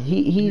don't know. died.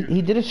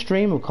 He did a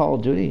stream of Call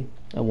of Duty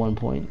at one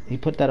point. He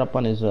put that up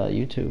on his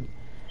YouTube.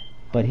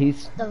 But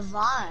he's...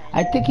 Divine.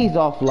 I think he's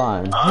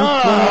offline.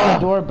 Who's ringing the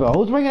doorbell?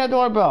 Who's ringing the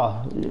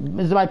doorbell?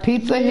 Is my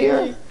pizza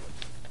here?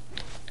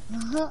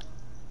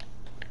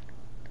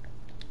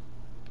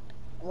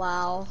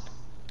 Wow.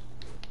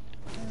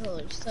 Oh,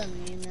 you're so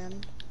mean,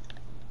 man.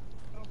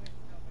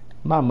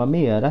 Mamma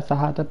mia, that's a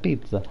hot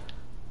pizza.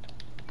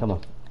 Come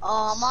on.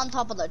 Oh, I'm on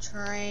top of the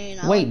train.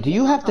 I Wait, like do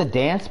you being on have to top-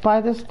 dance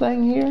by this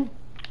thing here?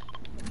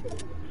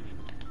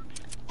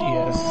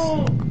 Yes.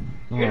 Oh,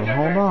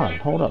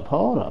 hold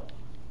up.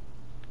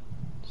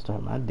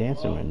 Start my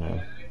dancing right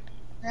now.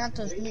 You have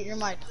to mute your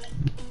mic.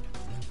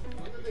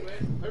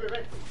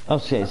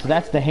 Okay, so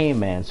that's the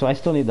hayman. So I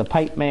still need the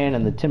pipe man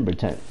and the timber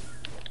tent.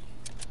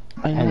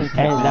 I know.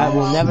 And I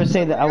will never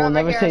say that. I will You're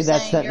never over say here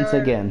that saying sentence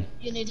again.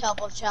 You need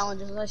help with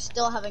challenges. I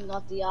still haven't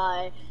got the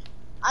eye.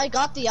 I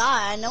got the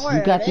eye. I know where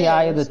You got it the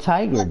eye of the is.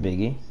 tiger,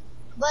 Biggie.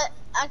 But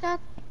I got.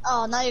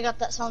 Oh, now you got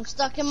that song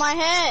stuck in my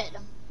head.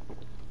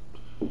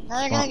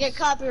 Now they're gonna get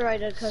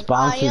copyrighted because I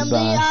Sponsored am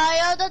by- the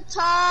eye of the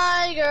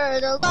tiger,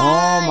 the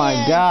Oh my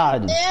lion,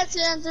 God.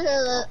 dancing to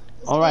the.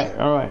 All right.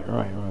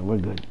 We're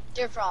good.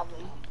 Your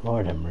problem.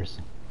 Lord have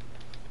mercy.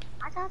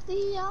 I got the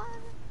eye.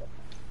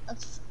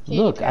 That's Katy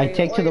Look, I Perry.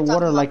 take Or to the you're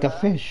water talking like a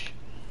about the- fish.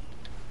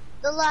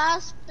 The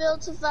last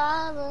built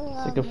survivor.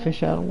 Like a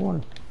fish out of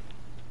water.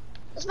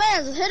 This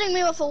man's hitting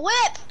me with a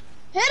whip!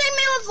 Hitting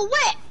me with a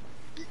whip!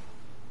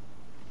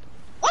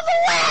 With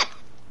a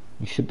whip!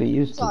 You should be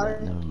used Sorry.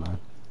 to that. Never mind.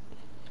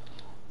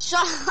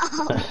 Shut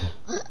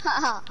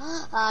up.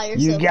 You're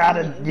You so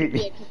gotta.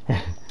 funny.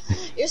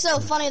 You're so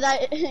funny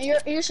that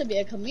you should be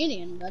a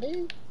comedian,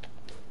 buddy.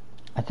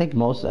 I think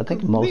most,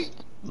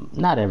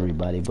 not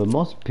everybody, but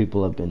most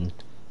people have been,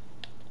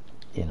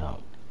 you know,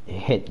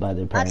 hit by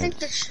their parents. I think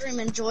the stream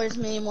enjoys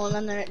me more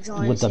than it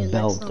enjoys with a you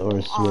belt or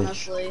a switch.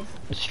 Honestly.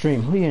 A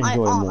stream, who you enjoy I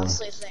more?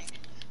 honestly think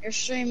your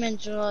stream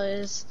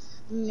enjoys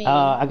me.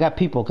 I got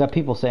people,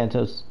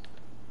 Santos.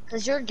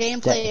 Cause your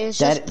gameplay is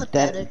just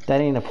pathetic. That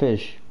ain't a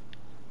fish.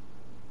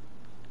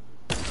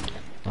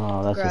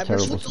 Oh, that's Grab a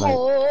terrible your snipe.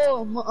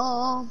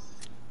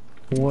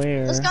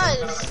 Where? This guy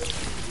is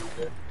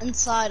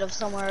inside of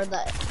somewhere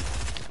that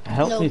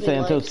Help me, nobody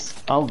Santos.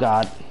 likes. Oh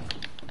God.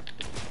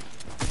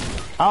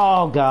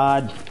 Oh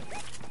God.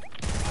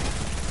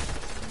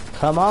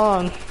 Come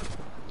on.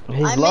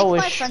 He's I lowish.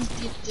 make my friends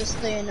just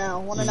so you know.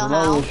 Wanna He's know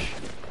lowish.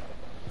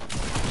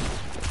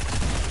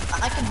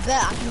 how? I can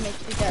bet I can make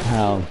you guys.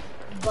 How?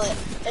 But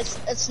it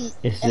has Is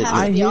to it-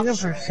 I be hit off him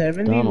for stream.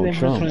 70, Donald then for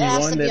Trump. It has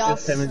 21, to be then for off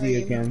 70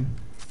 stream. again.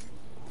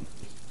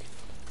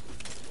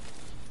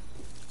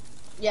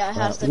 Yeah, it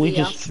has to we be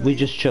just off stream. we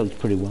just choked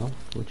pretty well.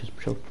 We just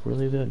choked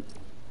really good.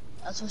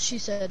 That's what she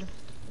said.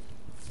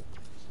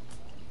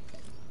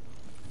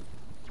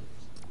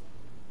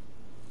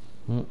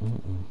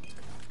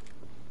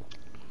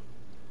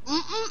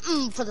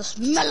 For the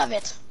smell of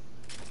it.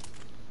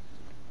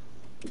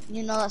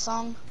 You know that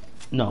song?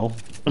 No,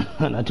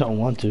 and I don't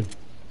want to.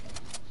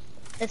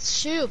 It's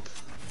Shoop.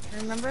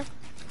 Remember?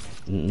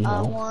 I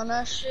No.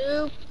 wanna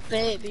shoot,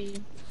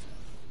 baby.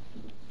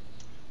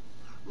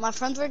 My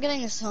friends were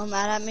getting so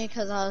mad at me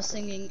because I was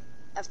singing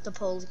F the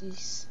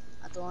Police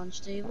at the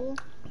lunch table.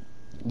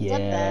 Yeah,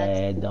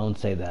 bad? don't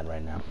say that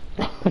right now.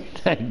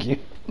 Thank you.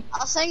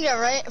 I'll sing it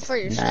right for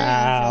your stream.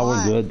 Nah,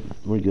 we're good.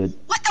 We're good.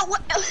 What?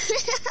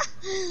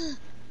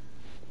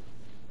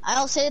 I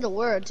don't say the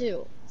word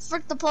too.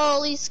 Frick the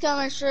police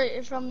coming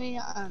straight from me.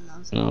 I don't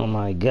know. Oh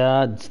my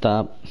God!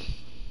 Stop.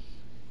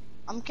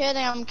 I'm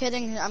kidding,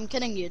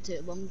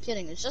 YouTube. I'm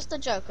kidding. It's just a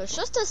joke. It's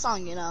just a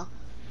song, you know.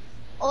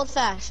 Old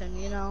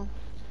fashioned, you know.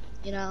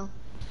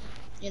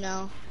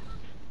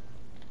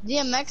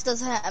 DMX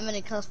doesn't have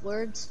any cuss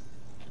words.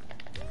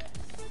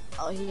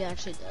 Oh, he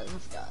actually does. I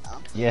forgot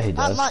now. Yeah, he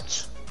does.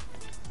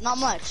 Not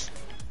much.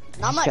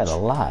 He's got a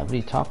lot. What are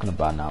you talking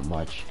about? Not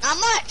much. Not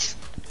much.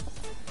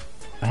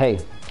 Hey,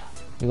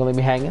 you gonna leave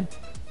me hanging?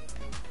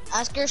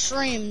 Ask your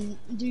stream.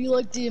 Do you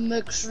like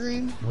DMX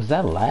stream? Was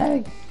that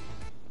lag?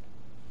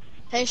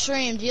 Hey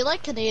stream, do you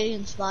like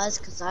Canadian Spies?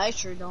 Cause I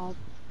sure don't.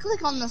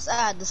 Click on this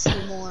ad to see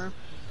more.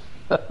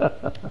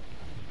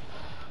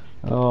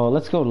 Oh,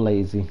 let's go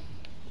lazy.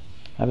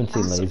 I haven't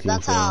seen lazy.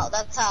 That's in how.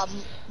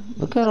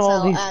 Look at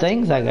all these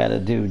things I gotta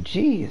do.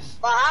 Jeez.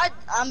 But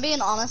I'm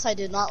being honest. I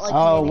do not like.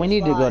 Oh, Canadian we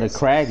need to go to Spies.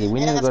 Craggy. We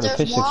need And to go if to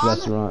there's Fishstick's one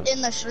restaurant.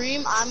 in the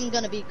stream, I'm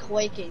gonna be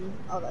quaking.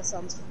 Oh, that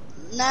sounds.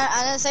 Nah,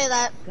 I didn't say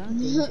that.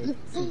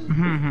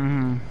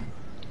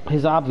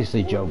 He's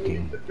obviously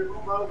joking.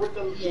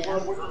 Yeah.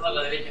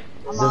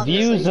 The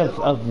views of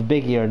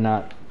Biggie are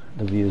not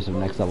the views of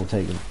Next Level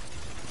Taken.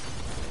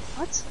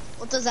 What?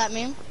 What does that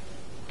mean?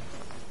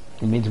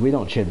 It means we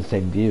don't share the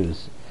same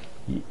views.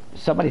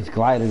 Somebody's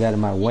glided out of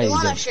my way. You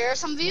want to but- share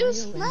some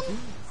views? Then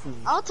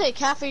I'll take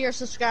half of your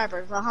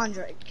subscribers,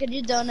 100. Can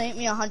you donate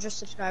me 100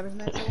 subscribers,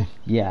 Mitchell?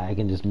 Yeah, I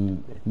can just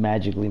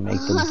magically make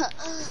them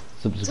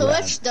subscribe.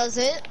 Twitch does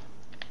it.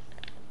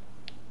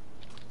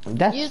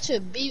 That's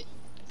YouTube,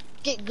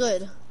 get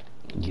good.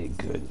 Get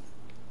good.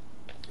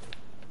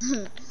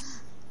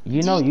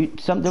 You know,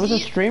 there was a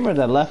streamer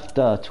that left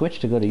Twitch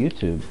to go to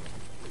YouTube,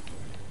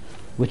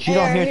 which you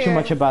don't hear too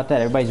much about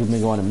that. Everybody's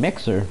been going to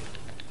Mixer.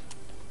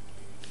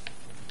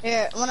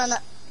 Here,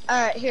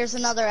 alright, here's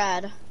another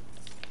ad.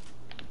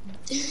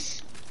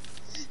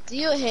 Do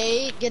you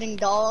hate getting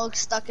dogs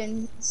stuck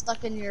in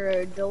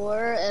your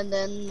door and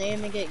then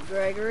naming it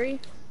Gregory?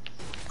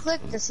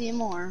 Click to see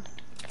more.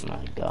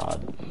 My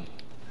God.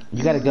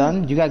 You got a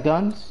gun? You got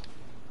guns?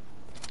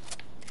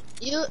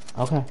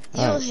 Okay.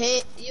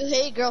 You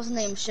hate girls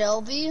named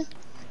Shelby,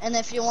 and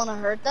if you want to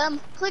hurt them,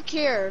 click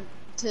here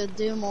to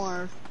do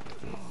more.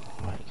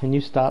 Alright, can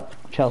you stop,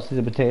 Chelsea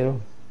the potato?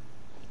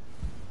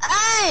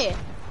 Hey!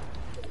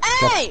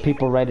 Got Hey!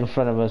 people right in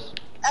front of us.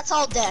 That's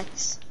all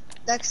Dex.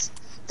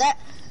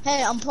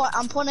 Hey, I'm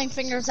pointing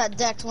fingers at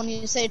Dex when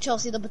you say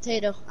Chelsea the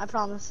potato. I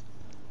promise.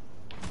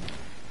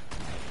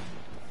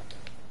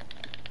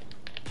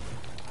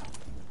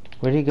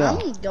 Where'd he go?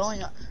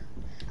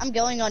 I'm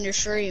going on your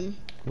stream.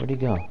 Where'd he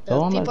go?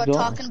 People are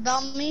talking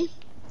about me.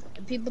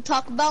 People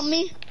talk about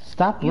me.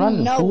 Stop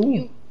running, fool.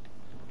 People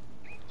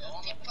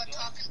are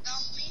talking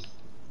about me.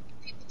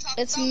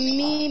 It's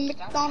me,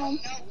 McDonald.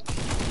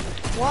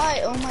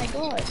 Why? Oh my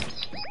God.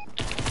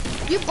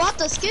 You bought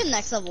the skin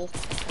next level.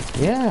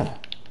 Yeah.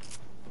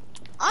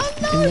 I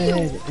know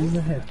you. In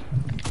the head.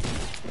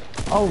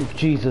 Oh,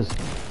 Jesus.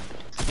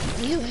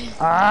 Do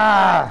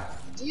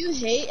you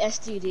hate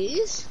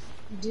STDs?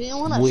 Do you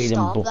want to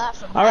stop that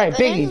from Alright,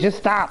 happening? Biggie, just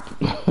stop.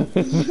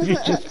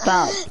 Just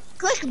stop.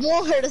 Click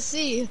more to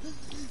see.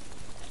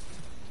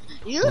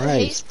 You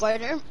hate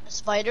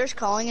spiders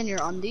crawling in your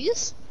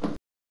undies?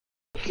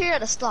 Here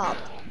to stop.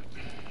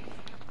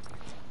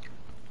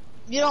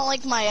 You don't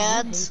like my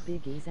ads?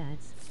 Hate Biggie's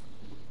ads.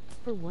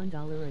 For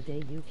 $1 a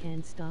day, you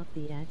can stop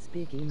the ads.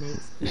 Biggie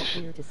makes it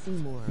clear to see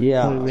more.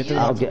 Yeah,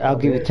 I'll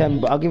give you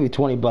 10. I'll give you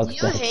 20 bucks.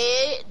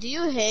 Do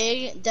you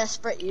hate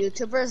desperate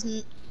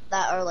YouTubers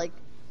that are like?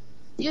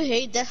 Do you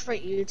hate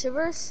desperate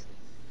YouTubers?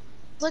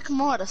 Click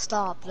more to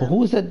stop them.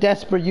 Who's a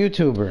desperate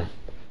YouTuber?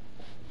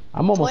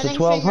 I'm almost at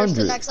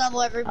 1200. Next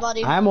level,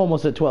 everybody. I'm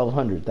almost at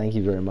 1200. Thank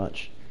you very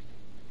much.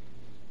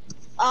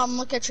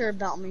 Look at your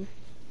about me.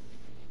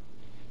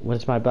 What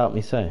does my about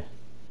me say?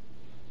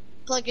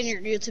 Click in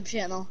your YouTube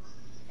channel.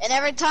 And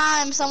every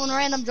time someone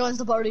random joins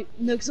the party,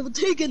 next level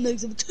taken,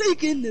 next level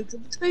taken, next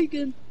level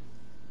taken.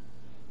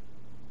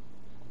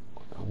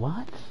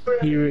 What?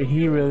 He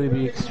really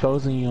be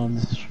exposing you on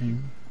this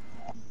stream.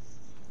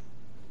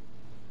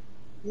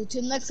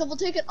 YouTube next level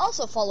taken.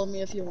 Also follow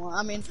me if you want.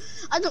 I mean,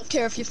 I don't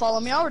care if you follow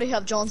me. I already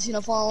have John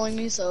Cena following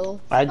me,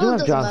 so. I do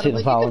have John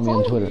Cena following me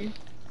on Twitter.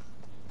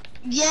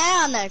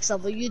 Yeah, next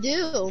level, you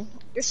do.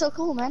 You're so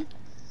cool, man.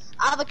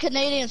 I have a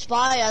Canadian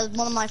spy as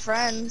one of my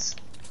friends.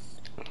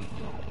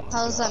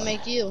 How does that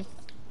make you?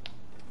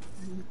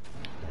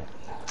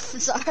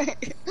 Sorry,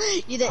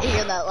 you didn't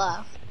hear that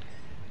laugh.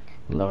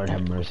 Lord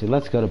have mercy.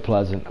 Let's go to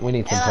Pleasant. We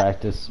need some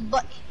practice.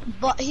 But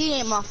he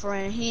ain't my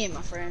friend. He ain't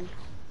my friend.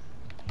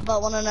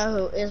 But wanna know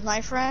who is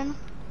my friend?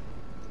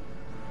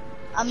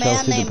 A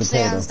man named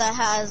Sans that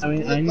has I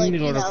need to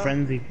go to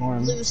Frenzy for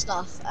him. Blue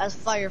stuff as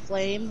fire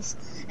flames,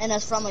 and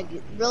that's from a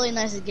really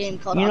nice game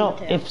called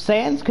Undertale. If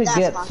Sans could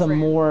get some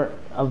more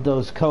of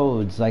those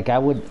codes, like I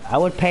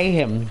would pay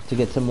him to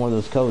get some more of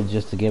those codes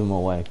just to give them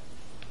away.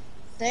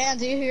 Dan,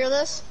 do you hear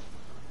this?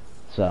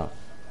 So.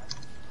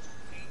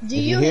 Do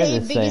you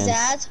hate Biggie's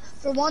ads?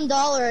 For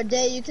 $1 a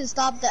day, you can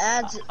stop the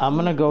ads. I'm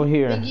gonna go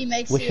here. Biggie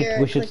makes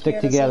we should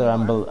stick together.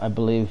 I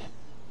believe.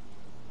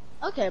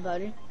 Okay,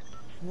 buddy.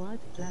 What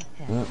the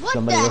heck? What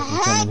somebody the else is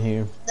coming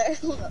here.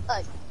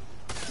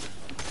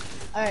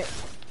 Alright.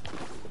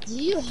 Do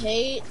you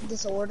hate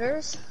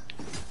disorders?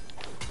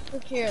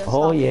 Look here.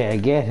 Oh yeah,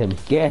 get him.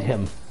 Get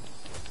him.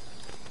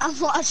 I'm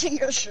watching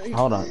your stream.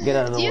 Hold on, get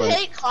out of the way. Do you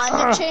hate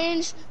climate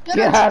change? Go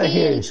get to out of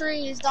here.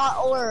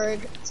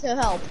 trees.org to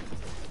help.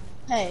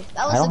 Hey,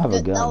 that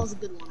was that was a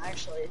good one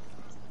actually.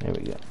 There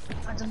we go.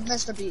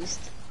 Mr.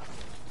 Beast.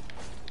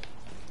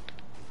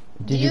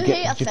 Did you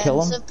hate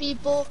offensive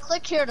people?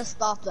 Click here to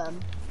stop them.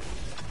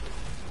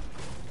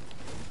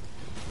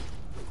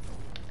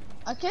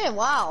 Okay,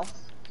 wow.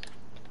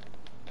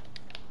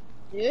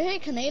 Do you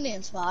hate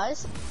Canadian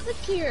spies? Click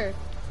here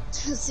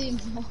to see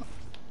more.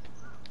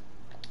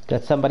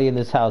 Got somebody in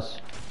this house.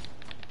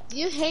 Do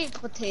you hate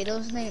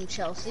potatoes named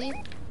Chelsea?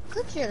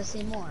 Click here to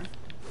see more.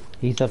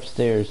 He's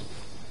upstairs.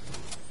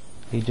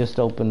 He just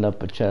opened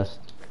up a chest.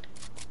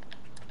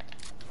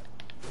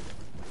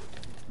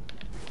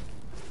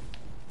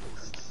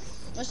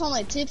 There's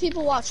only 2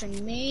 people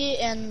watching, me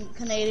and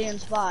Canadian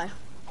Spy.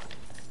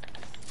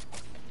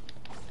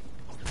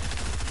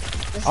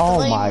 Oh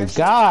my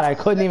god, I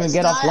couldn't even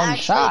get off one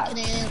shot.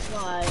 Canadian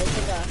Spy.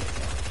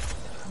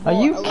 It's Are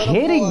you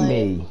kidding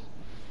me?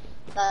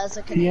 That's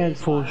a He had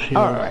full shield.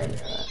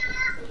 Alright.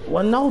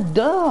 Well, no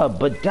duh,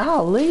 but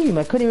golly,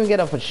 I couldn't even get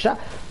off a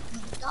shot.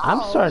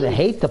 I'm starting to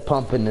hate the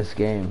pump in this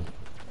game.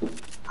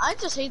 I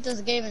just hate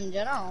this game in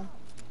general.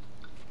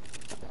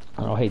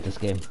 I don't hate this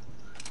game.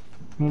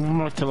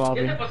 To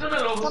lobby.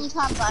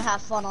 Sometimes I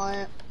have fun on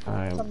it.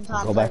 Alright,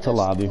 Sometimes go back to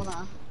lobby.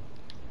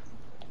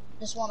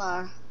 Just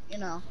wanna, you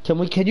know.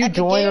 Can you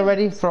join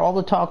already? For all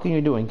the talking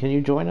you're doing, can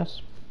you join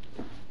us?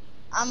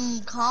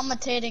 I'm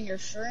commentating your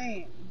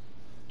stream.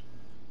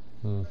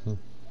 Can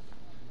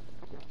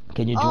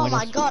you join us? Oh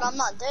my god, I'm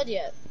not dead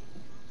yet.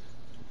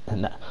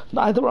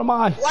 Neither am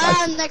I. Wow,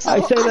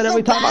 I say that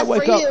every time I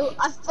wake up.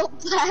 I feel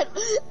bad.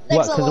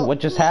 What, because of what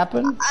just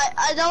happened?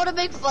 I don't want to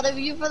make fun of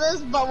you for this,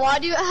 but why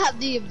do you have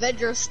the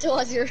Avengers still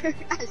as your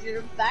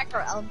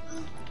background?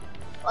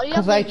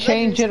 Because I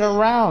change it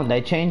around.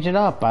 I change it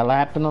up. I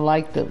happen to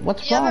like the...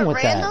 What's wrong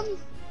with that?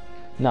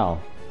 No.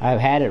 I've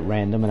had it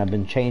random and I've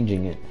been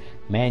changing it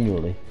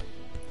manually.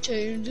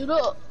 Change it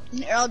up.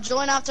 Here, I'll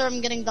join after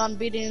I'm getting done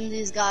beating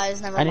these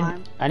guys. Never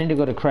mind. I need to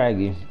go to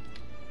Craggy.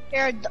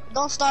 Here,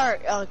 don't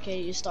start.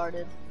 Okay, you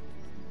started.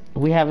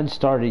 We haven't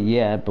started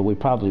yet, but we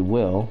probably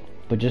will.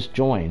 But just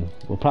join.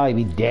 We'll probably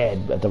be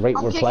dead at the rate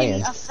we're playing. I'm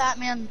kicking a fat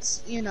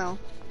man's, you know,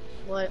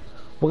 what?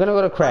 We're gonna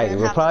go to Craggy.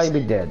 We'll probably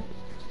be dead.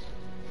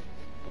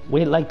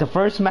 Like the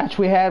first match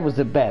we had was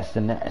the best,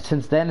 and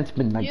since then it's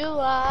been like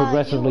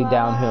progressively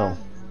downhill.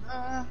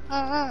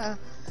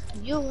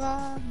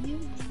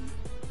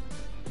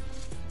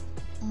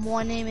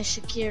 My name is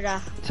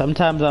Shakira.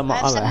 Sometimes I'm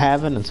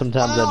having, and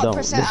sometimes I don't.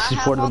 This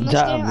is for the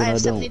time when I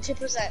don't.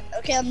 72%.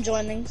 Okay, I'm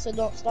joining, so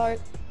don't start.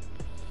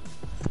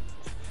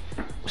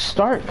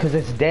 Start, because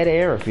it's dead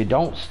air if you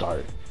don't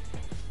start.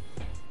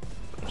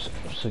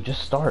 So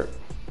just start.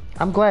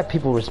 I'm glad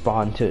people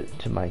respond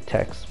to my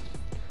text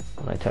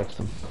when I text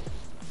them.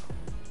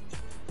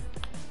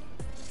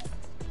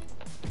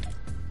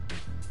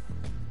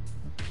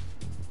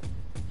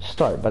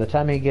 start. By the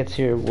time he gets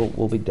here,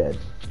 we'll be dead.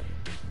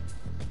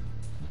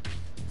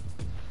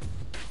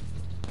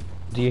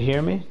 Do you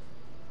hear me?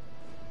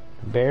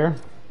 Bear?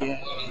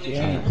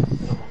 Yeah.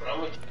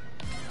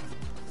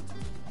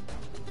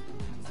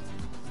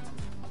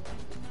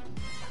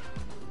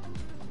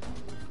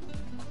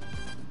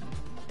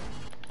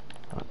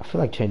 I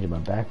feel like changing my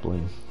back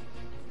bling.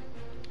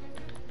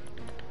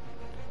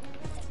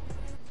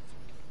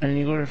 And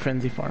you go to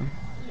Frenzy Farm.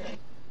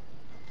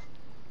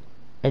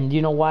 And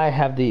you know why I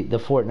have the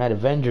Fortnite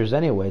Avengers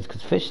anyways?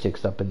 Because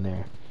Fishstick's up in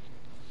there.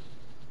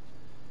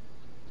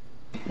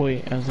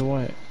 Wait, as a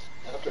what?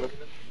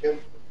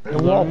 The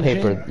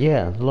wallpaper,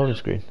 yeah, the loading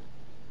screen.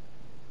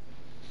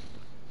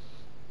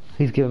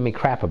 He's giving me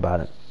crap about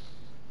it.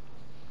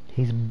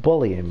 He's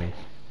bullying me.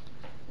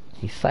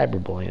 He's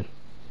cyberbullying.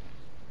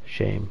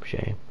 Shame,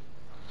 shame.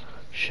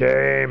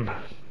 Shame.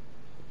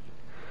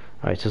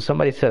 Alright, so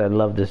somebody said I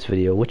love this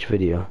video. Which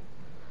video?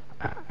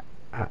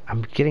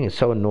 I'm getting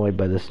so annoyed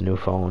by this new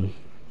phone.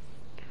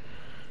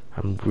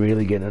 I'm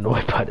really getting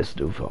annoyed by this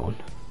new phone.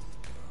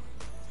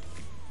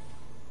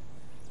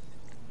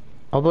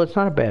 Although it's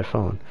not a bad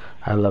phone.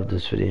 I love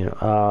this video.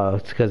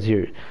 It's because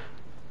you're...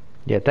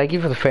 Yeah, thank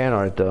you for the fan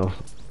art, though.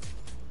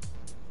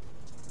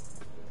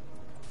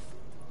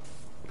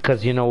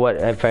 Because you know what?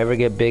 If I ever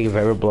get big, if I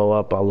ever blow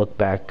up, I'll look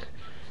back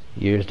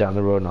years down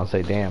the road and I'll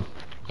say, damn.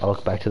 I'll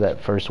look back to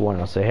that first one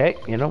and I'll say, hey,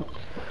 you know,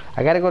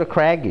 I gotta go to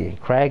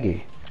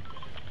Craggy.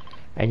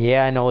 And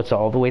yeah, I know it's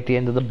all the way at the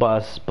end of the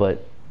bus,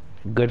 but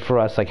good for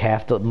us. Like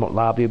half the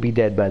lobby will be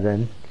dead by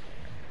then.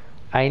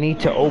 I need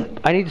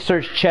to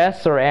search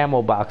chests or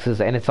ammo boxes,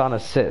 and it's on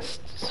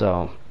assist.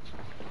 So,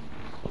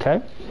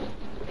 okay,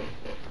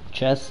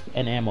 chests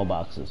and ammo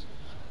boxes.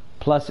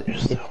 Plus,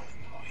 it's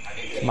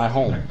my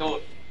home.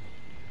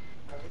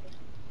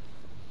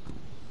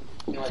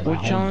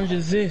 What challenge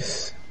is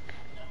this?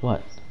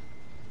 What?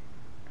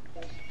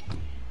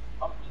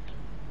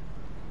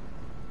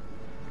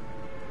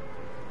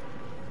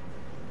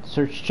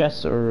 Search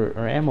chests or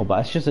ammo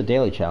box. It's just a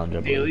daily challenge.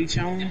 I believe. Daily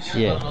challenge?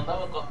 Yeah.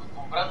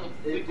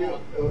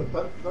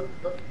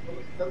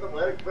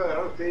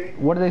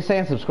 What are they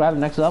saying? Subscribe to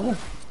Next Level?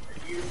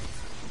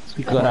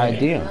 Good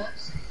idea.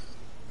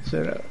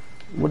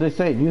 What do they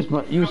say? Use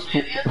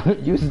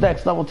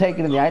Next Level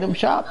Taken in the item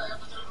shop?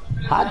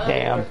 Hot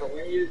damn.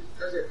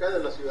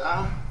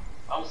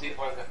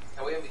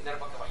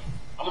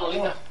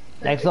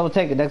 Next Level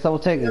Taken, Next Level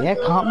Taken. Yeah,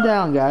 calm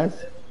down, guys.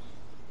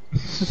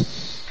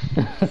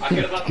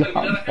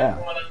 Calm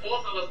down.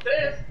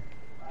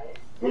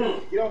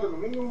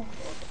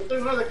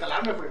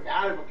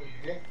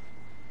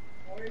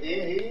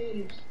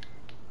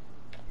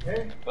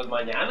 Pues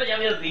mañana ya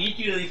habías dicho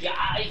y yo dije,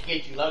 ay,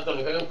 qué chulado que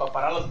me juegan para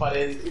parar las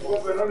paredes. I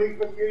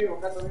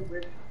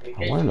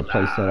wanted to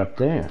place that up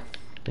there.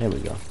 There we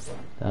go.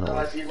 That'll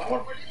work.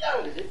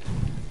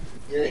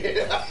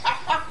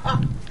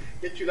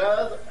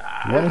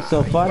 What is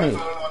so funny?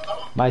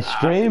 My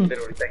stream? ¿Te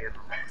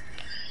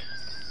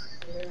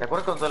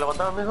acuerdas cuando te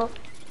levantabas, mijo?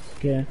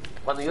 ¿Qué?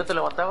 Cuando yo te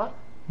levantaba.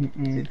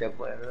 Sí, te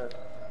acuerdas.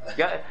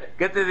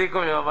 ¿Qué te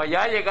dijo mi mamá?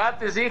 Ya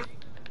llegaste, sí.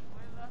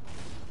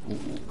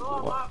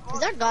 Is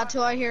that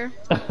Gato out here?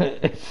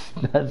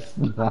 That's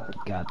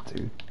not got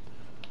to.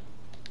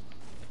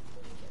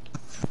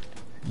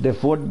 The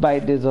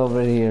Fortnite is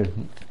over here.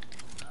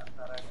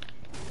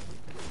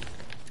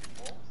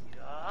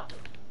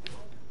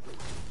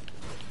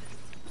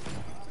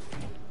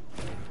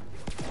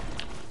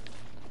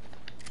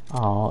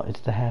 Oh,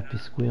 it's the Happy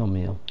Squeal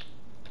meal.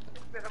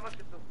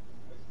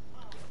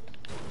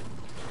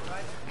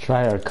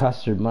 Try our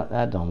custard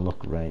that don't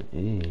look right.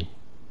 Ew.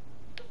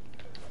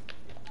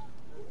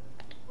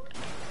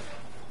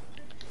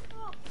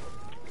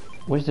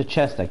 Where's the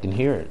chest? I can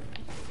hear it.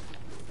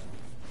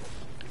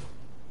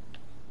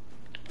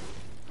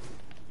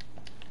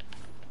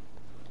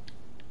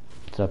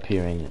 It's up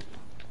here, ain't it?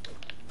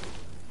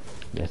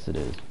 Yes, it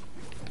is.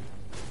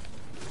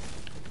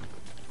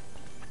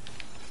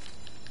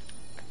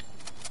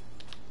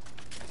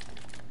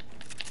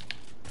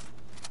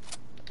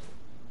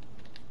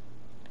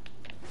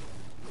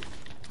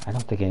 I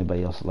don't think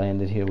anybody else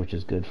landed here, which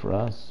is good for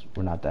us.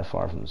 We're not that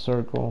far from the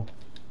circle.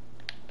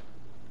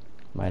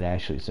 Might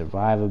actually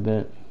survive a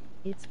bit.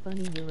 It's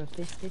funny you're a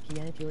fishstick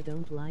yet you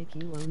don't like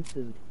you own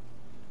food.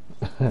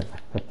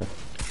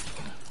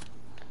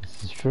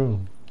 This is true.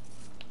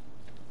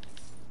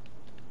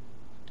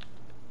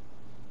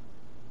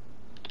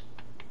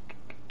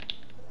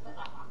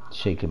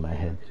 Shaking my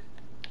head.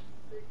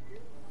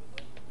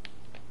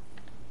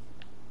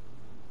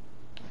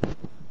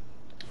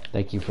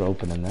 Thank you for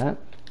opening that.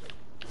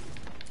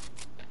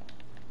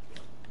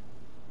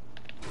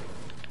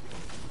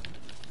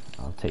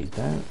 I'll take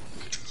that.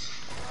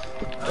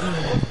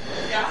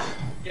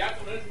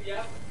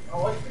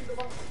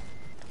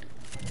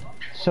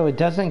 So it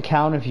doesn't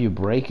count if you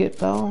break it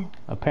though,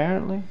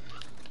 apparently?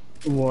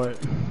 What?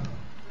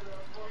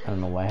 I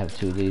don't know why I have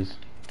two of these.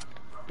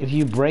 If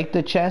you break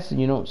the chest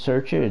and you don't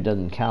search it, it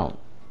doesn't count.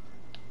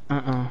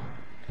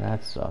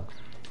 That sucks.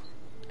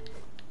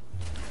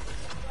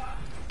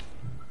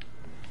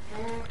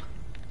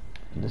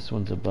 This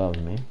one's above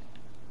me.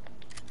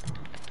 I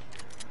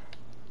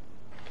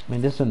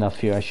mean, there's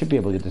enough here. I should be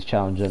able to get this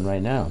challenge done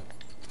right now.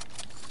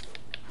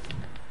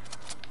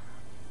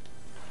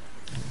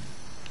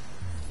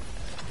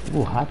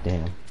 Ooh, hot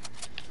damn.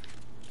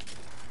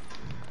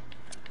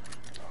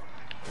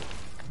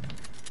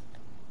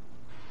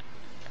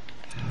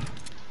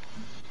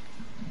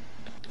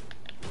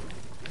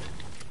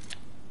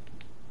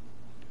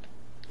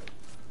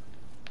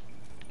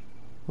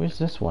 Where's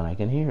this one? I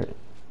can hear it.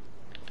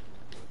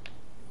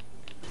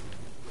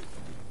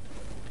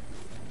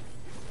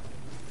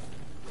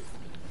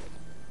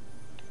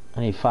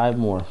 I need 5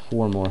 more,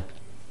 4 more.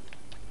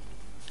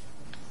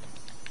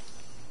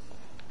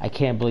 I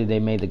can't believe they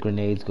made the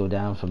grenades go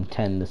down from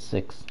 10 to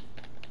 6.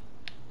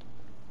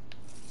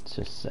 It's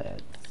just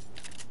sad.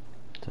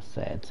 It's a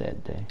sad,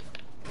 sad day.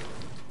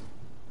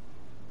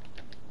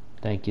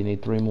 Thank you.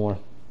 Need 3 more.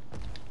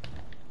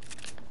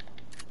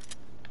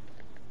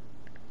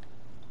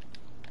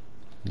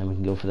 Then we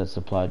can go for that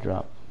supply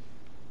drop.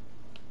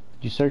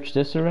 Did you search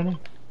this already?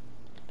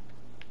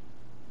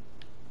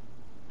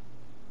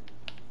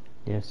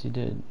 Yes, you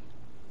did.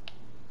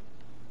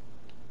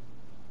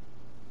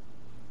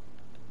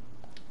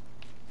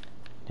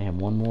 Damn,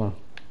 1 more.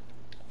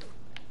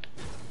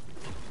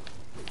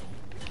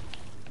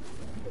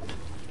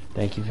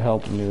 Thank you for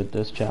helping me with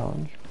this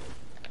challenge.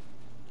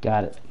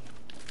 Got it.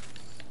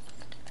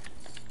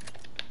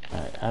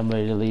 Alright, I'm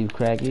ready to leave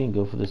Craggy and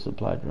go for the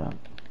supply drop.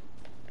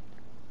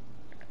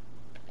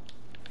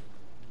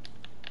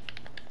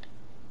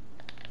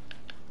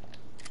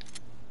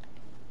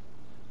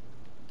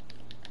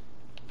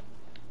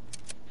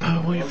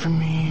 Wait for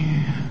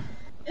me.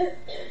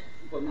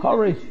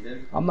 Hurry!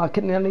 I'm not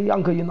getting any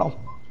younger, you know.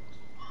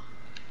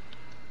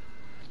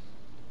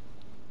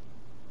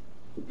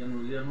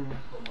 I'm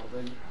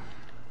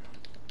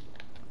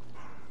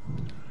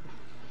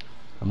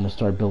gonna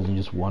start building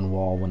just 1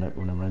 wall when I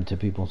run into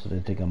people so they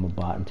think I'm a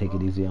bot and take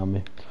it easy on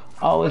me.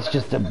 Oh, it's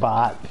just a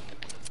bot.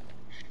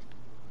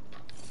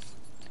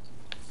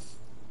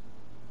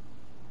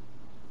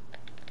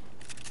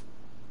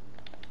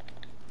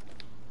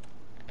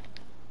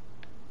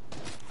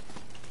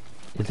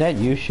 Is that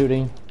you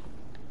shooting?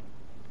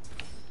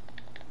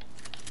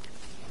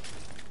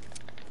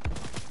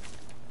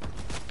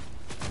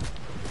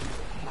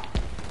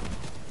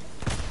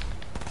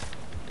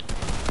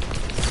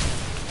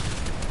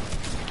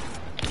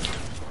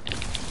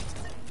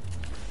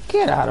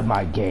 Get out of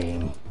my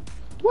game.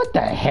 What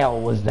the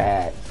hell was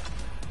that?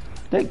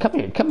 Come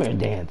here and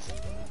dance.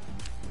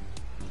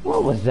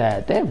 What was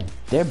that?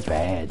 They're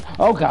bad.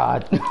 Oh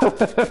God.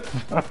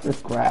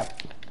 Crap.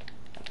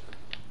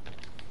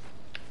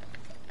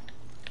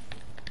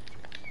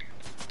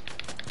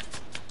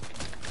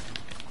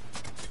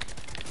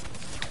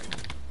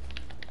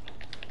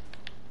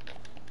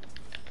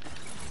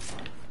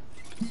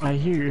 I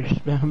hear your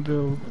spam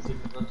build.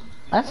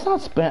 That's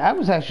not spam. I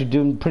was actually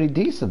doing pretty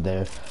decent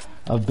there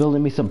of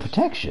building me some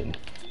protection.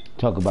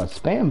 Talk about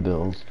spam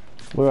builds.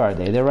 Where are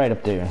they? They're right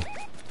up there.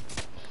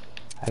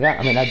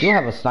 I mean, I do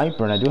have a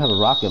sniper and I do have a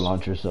rocket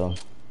launcher, so.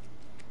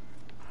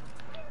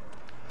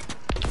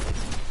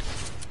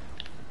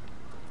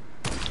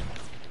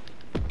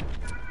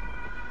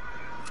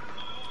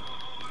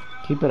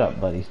 Keep it up,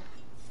 buddies.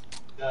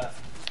 Yeah.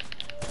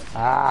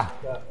 Ah.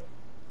 Yeah.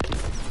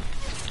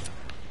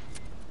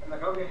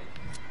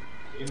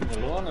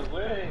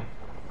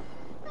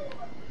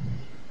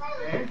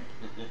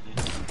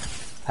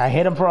 I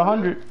hit him for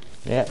 100.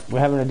 Yeah, we're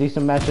having a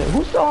decent match.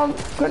 Who's throwing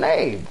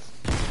grenades?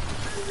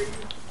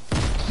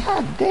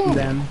 God damn.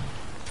 Them.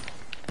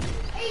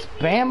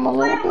 Spam a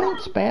little bit?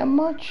 Spam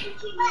much?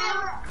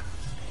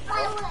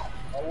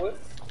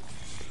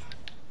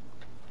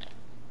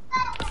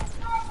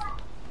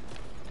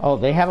 Oh,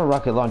 they have a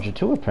rocket launcher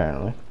too,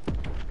 apparently.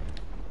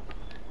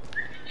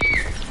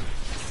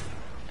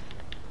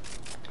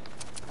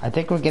 I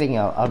think we're getting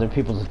other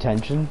people's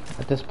attention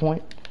at this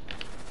point.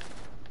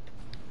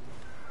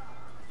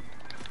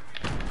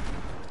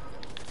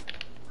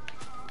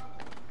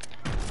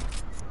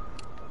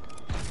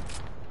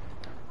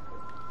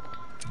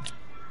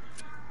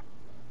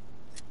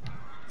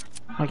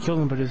 I killed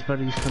him, but his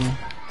buddy's coming.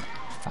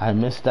 I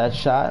missed that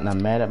shot, and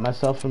I'm mad at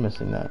myself for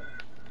missing that.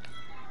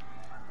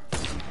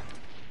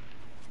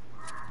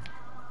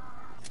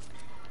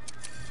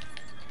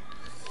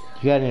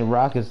 If you got any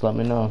rockets, let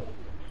me know.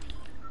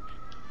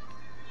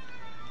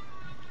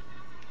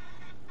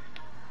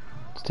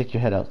 Stick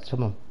your head out.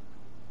 Come on.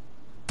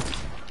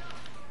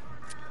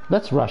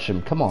 Let's rush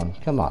him. Come on.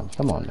 Come on.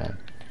 Come on, man.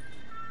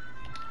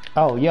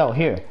 Oh, yo,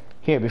 here.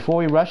 Here, before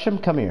we rush him,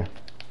 come here.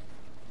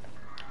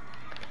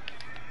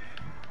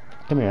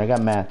 Come here, I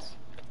got mats.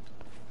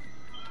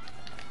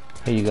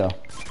 Here you go.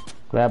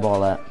 Grab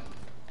all that.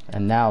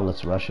 And now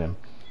let's rush him.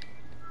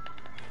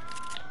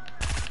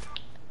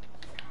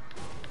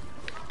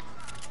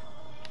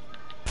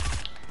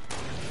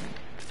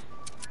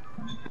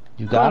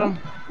 You got him?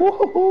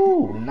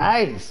 Woohoo!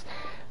 Nice!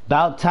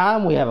 About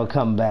time we have a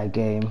comeback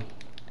game.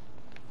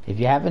 If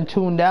you haven't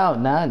tuned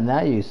out, now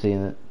you're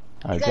seeing it.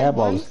 Alright, grab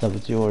all the stuff,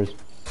 it's yours.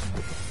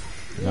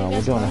 No,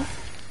 we're doing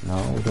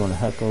a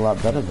heck of a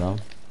lot better though.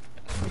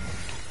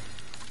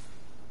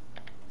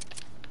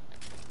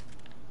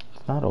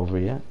 It's not over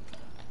yet.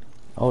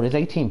 Oh, there's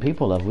 18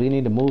 people left. We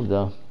need to move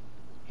though.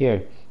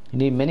 Here, you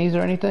need minis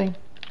or anything?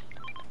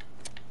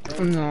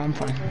 No, I'm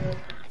fine.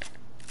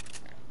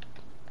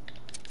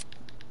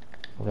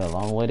 We got a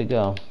long way to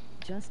go.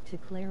 Just to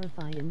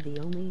clarify, I'm the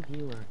only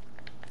viewer.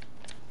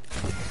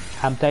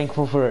 I'm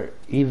thankful for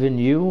even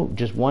you.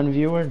 Just one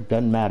viewer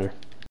doesn't matter.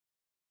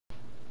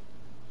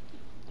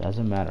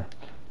 Doesn't matter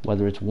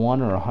whether it's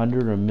 1 or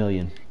 100 or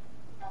 1,000,000.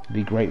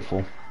 Be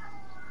grateful.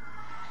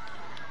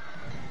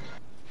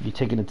 You're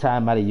taking the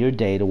time out of your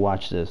day to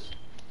watch this.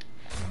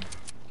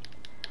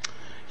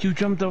 You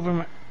jumped over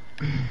my...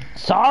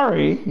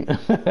 Sorry.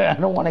 I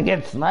don't want to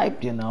get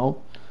sniped, you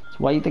know. That's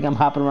why you think I'm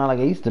hopping around like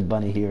an Easter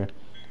bunny here.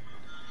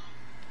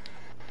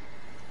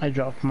 I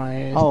dropped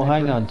my... Oh,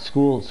 hang on.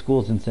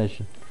 School's in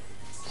session.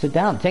 Sit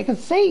down. Take a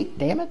seat,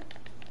 damn it.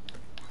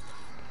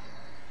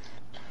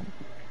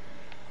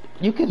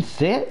 You can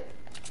sit.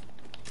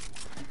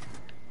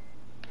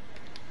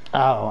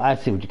 Oh, I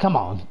see what you... Come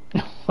on.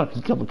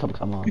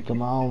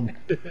 Come on.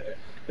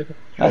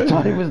 I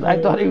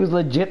thought he was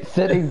legit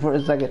sitting for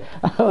a second.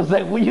 I was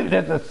like, were you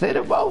at the sit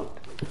about?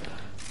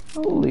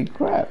 Holy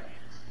crap.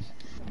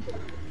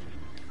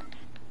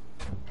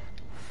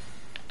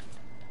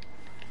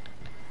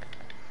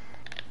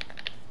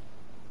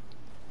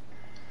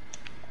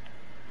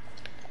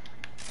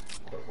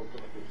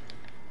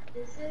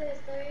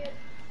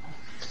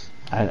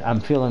 I'm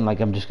feeling like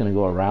I'm just gonna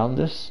go around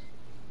this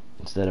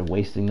instead of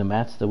wasting the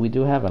mats that we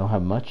do have. I don't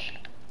have much.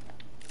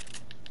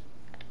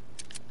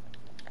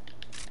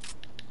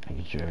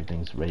 Making sure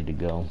everything's ready to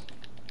go.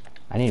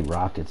 I need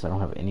rockets. I don't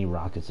have any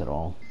rockets at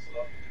all.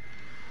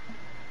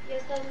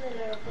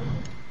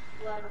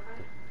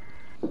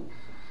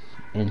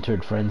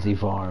 Entered Frenzy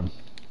Farm.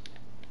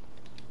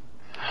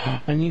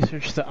 I need to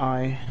search the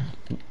eye.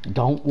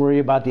 Don't worry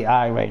about the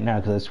eye right now,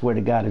 because I swear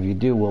to God, if you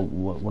do,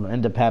 what'll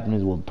end up happening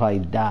is we'll probably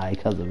die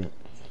because of it.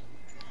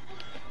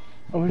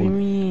 What do you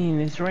mean?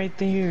 It's right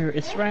there.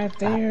 It's right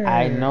there.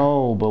 I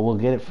know, but we'll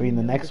get it for you in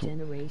the next one.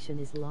 Generation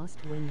is lost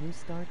when you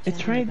start.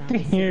 It's right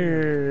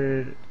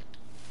there.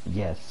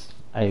 Yes,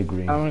 I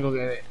agree. I'm gonna go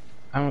get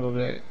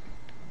it.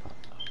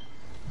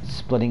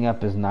 Splitting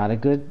up is not a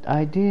good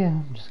idea.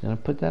 I'm just gonna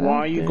put that out there. Why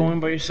are you going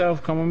by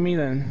yourself? Come with me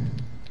then.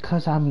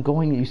 Cause I'm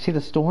going. You see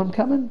the storm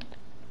coming?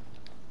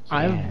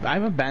 Yeah.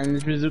 I've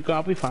abandoned bazooka.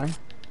 I'll be fine.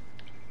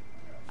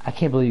 I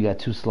can't believe you got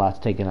 2 slots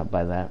taken up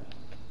by that.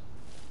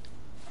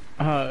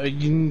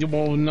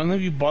 Well, none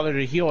of you bother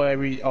to heal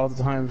all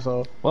the time,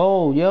 so.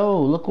 Oh,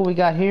 yo, look what we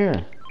got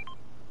here.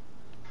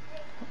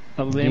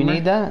 A Do you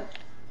need that?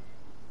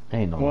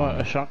 Ain't no.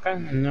 What? A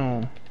shotgun?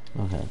 No.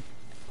 Okay.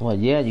 Well,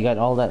 yeah, you got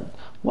all that.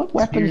 What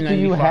weapons do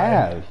you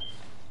have?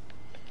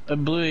 A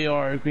blue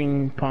AR, a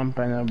green pump,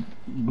 and a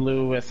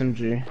blue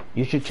SMG.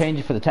 You should change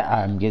it for the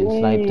I'm getting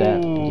sniped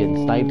at. I'm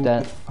getting sniped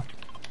at.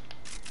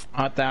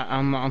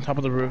 On top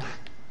of the roof.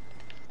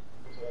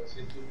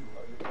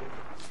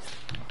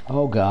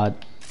 Oh God.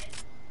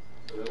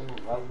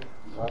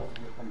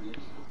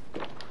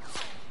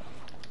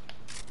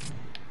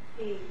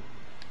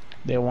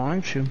 They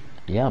want you.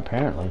 Yeah,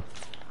 apparently.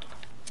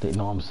 They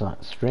know I'm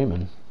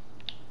streaming.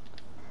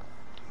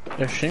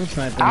 They're stream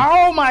sniping.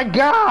 Oh my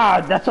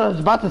God! That's what I was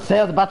about to say.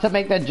 I was about to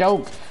make that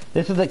joke.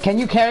 This is can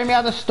you carry me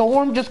out of the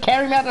storm? Just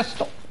carry me out of the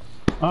storm.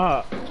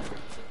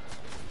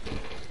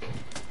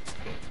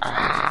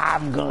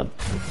 I'm gonna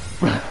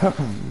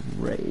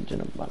rage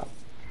in a minute.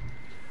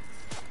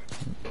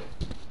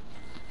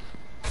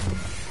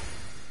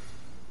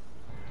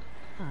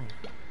 Hi.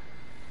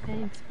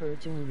 Thanks for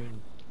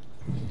joining.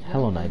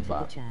 Hello, Welcome to the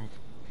Nightbot. chat.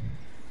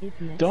 If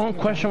next Don't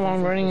time question why I'm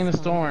doesn't running in the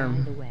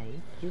respond storm. right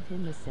away, give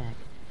him a sec.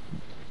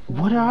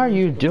 What are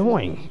you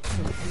doing?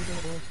 Computer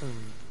or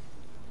phone.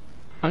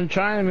 I'm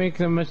trying to make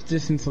them much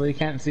distance so they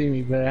can't see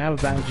me, but I have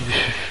a bandage.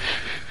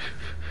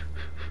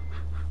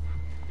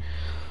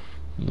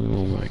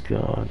 Oh my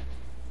God.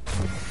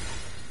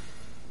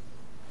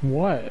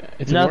 What?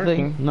 It's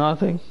Nothing.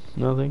 working.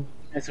 Nothing.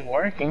 It's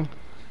working.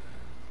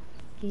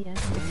 He has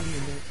one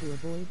window to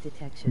avoid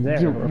detection.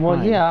 There, Yeah, we're well,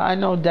 fine. yeah, I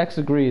know Dex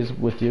agrees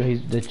with you.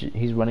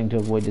 He's running to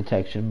avoid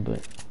detection,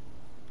 but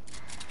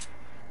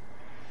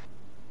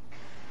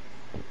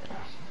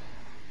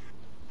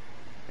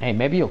hey,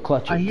 maybe you'll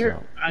clutch it.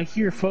 I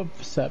hear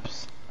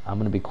footsteps. I'm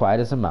gonna be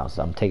quiet as a mouse.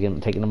 I'm taking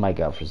the mic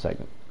out for a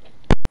second.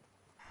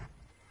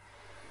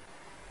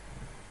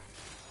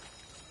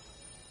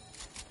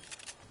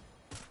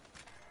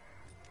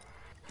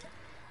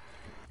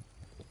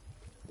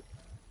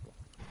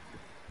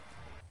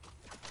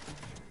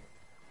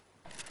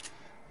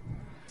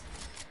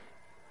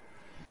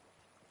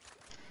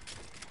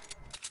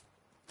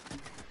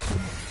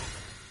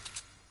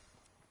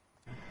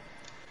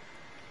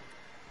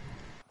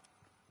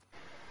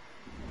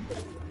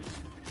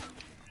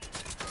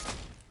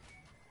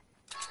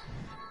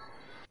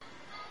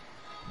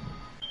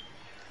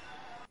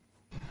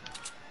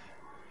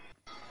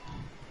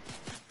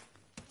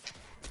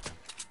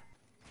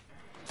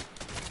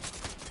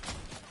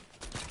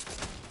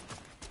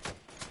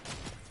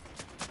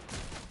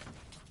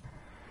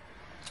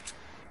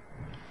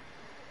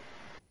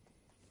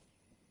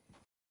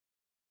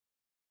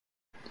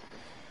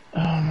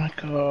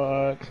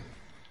 god.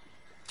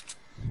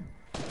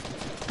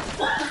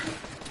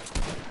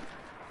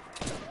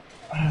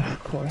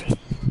 Of course.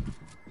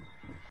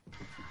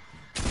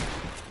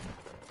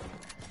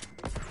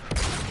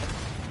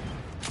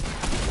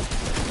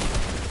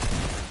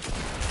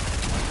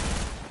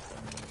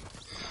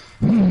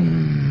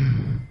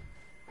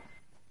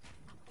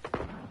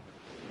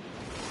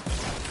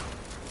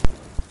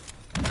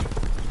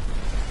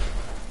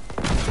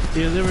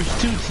 Yeah, there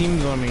was 2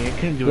 teams on me. I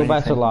couldn't do anything. Go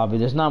back to the lobby.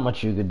 There's not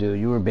much you could do.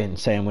 You were being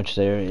sandwiched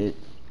there. Yeah,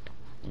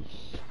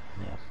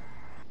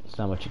 it's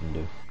not much you can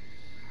do.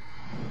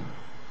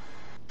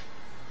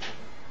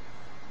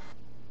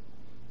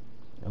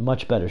 A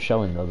much better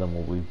showing though than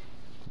what we've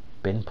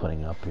been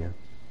putting up here.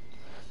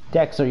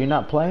 Dex, are you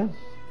not playing?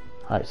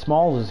 All right,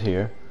 Smalls is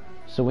here,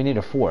 so we need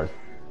a 4th.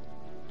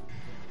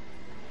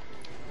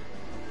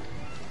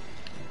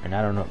 And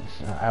I don't know.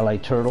 I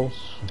like turtles.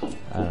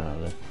 I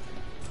don't know.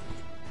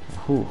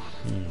 Who?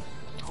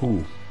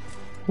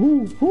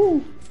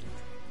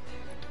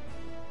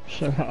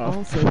 Shut up.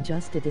 Also,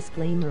 just a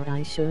disclaimer,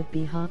 I should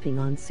be hopping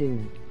on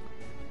soon.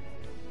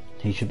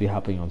 He should be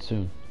hopping on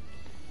soon.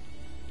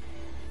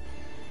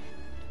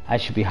 I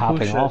should be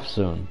hopping off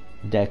soon.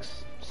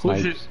 Dex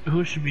snipes.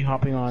 Who should be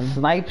hopping on?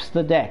 Snipes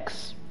the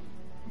Dex.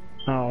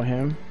 Oh,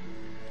 him?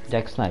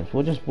 Dex snipes.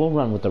 We'll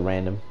run with the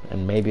random,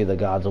 and maybe the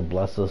gods will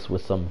bless us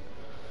with some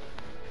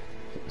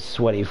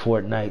sweaty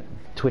Fortnite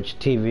Twitch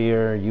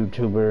TVer,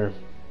 YouTuber,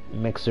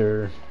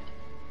 Mixer,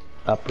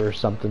 up or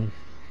something.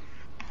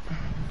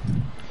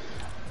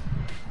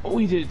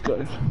 We did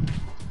good.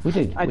 We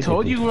did. I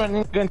told you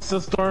running against the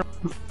storm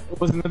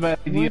wasn't a bad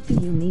idea. What do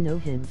you mean, oh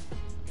him?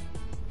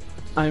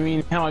 I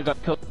mean, how I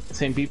got killed by the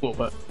same people,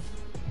 but...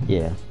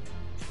 Yeah.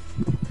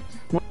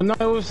 Well, no,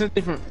 it was a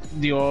different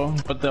deal,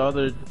 but the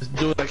other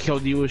dude that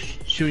killed you was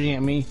shooting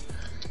at me.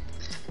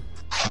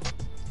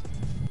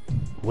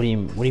 What do you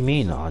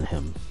mean on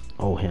him?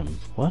 Oh, him.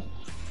 What?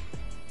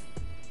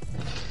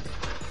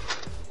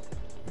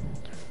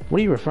 What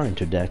are you referring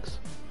to, Dex?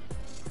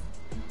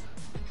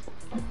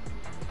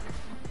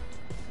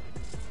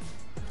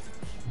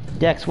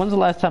 Dex, when's the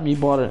last time you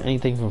bought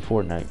anything from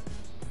Fortnite?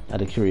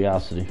 Out of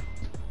curiosity.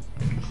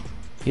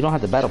 You don't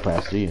have the battle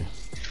pass, do you?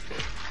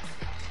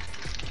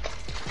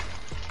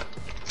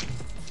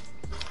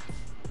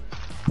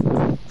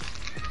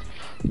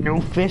 No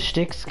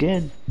Fishstick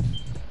skin.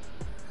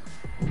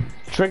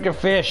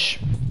 Triggerfish.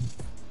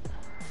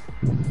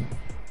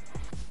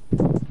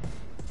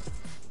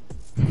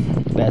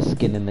 Best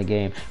skin in the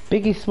game.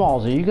 Biggie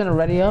Smalls, are you gonna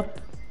ready up?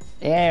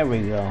 There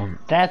we go.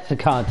 That's the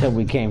content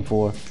we came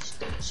for.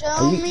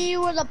 Show me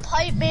where the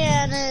pipe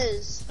man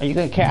is. Are you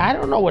gonna care? I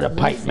don't know what a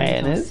pipe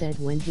man is. Said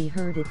when he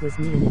heard it was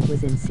me and it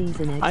was in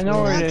season X. I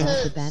know where it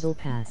is. The battle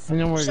pass. I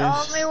know where it is.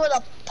 Show me where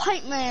the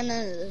pipe man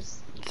is.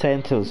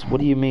 Santos, what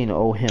do you mean,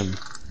 oh him?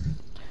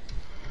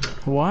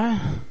 What?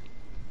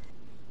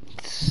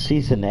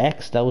 Season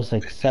X? That was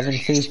like 7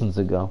 seasons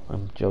ago.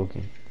 I'm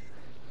joking.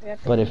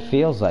 But it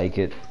feels like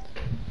it.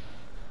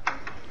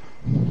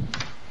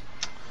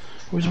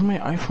 Where's my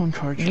iPhone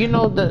charger? You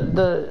know,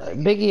 the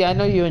Biggie, I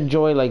know you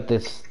enjoy like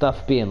this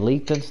stuff being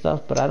leaked and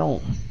stuff, but I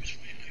don't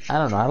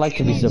know, I like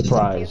to be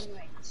surprised.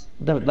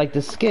 Like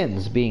the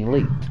skins being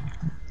leaked.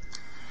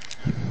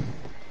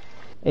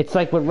 It's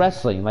like with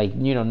wrestling, like,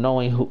 you know,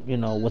 knowing who, you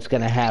know, what's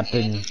gonna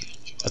happen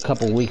a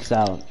couple weeks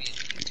out.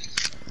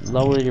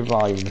 Lower your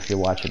volume if you're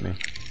watching me.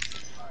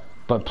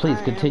 But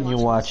please continue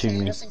watching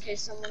me. Just in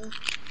case someone...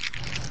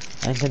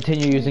 And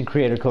continue using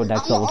creator code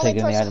nextleveltaken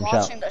in the item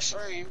shop.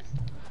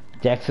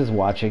 Dex is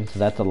watching, so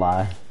that's a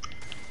lie.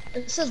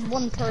 It says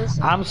one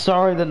person. I'm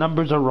sorry, the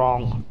numbers are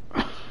wrong.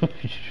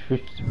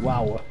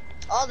 Wow.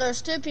 Oh,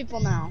 there's 2 people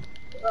now.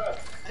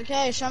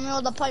 Okay, show me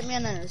where the pipe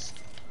man is.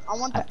 I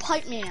want the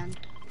pipe man.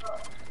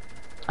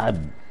 I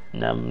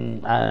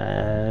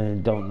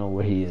don't know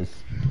where he is.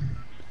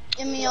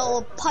 Give me a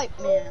little pipe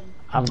man.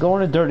 I'm going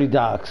to Dirty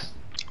Docks.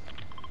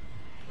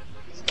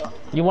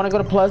 You want to go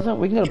to Pleasant?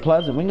 We can go to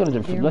Pleasant. We can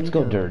go to. Let's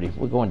go Dirty.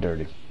 We're going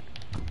Dirty.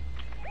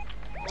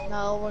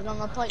 No, we're going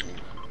to pipe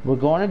man. We're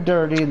going to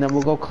Dirty, and then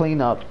we'll go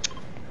clean up.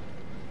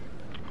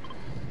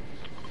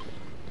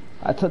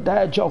 That's a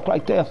dad joke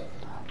right there.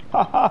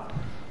 Ha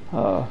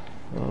ha.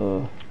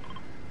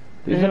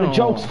 These are the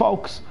jokes,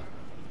 folks.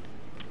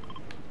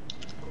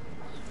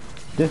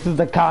 This is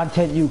the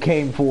content you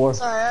came for.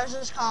 Sorry, I was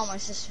just calling my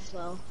sister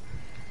slow.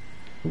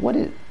 What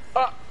is?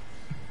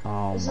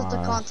 Oh this is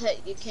the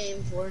content you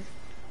came for.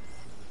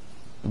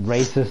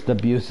 Racist,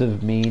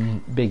 abusive,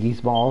 mean Biggie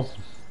Smalls.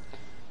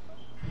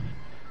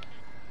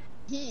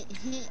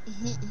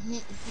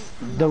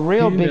 The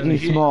real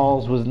Biggie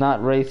Smalls was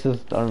not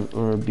racist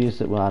or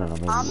abusive. Well, I don't know,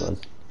 maybe he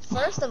was.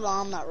 First of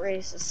all, I'm not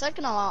racist.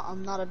 Second of all,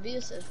 I'm not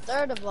abusive.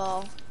 Third of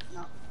all,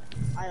 no,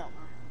 I don't know.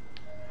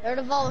 Third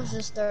of all is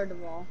just third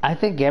of all. I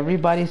think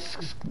everybody's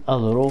a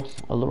little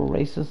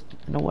racist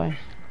in a way,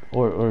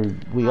 or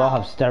we all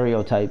have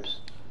stereotypes.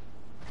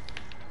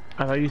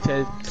 I thought you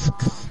said.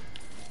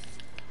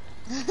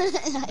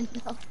 I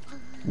know.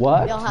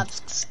 What? Y'all have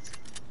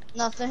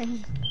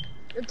nothing.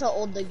 You're too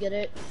old to get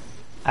it.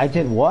 I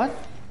did what?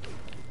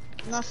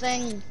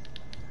 Nothing.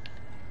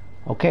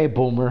 Okay,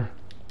 boomer.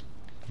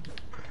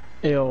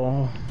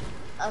 Ew.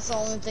 That's the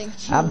only thing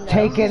you I'm know.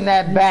 taking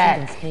that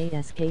back.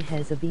 SK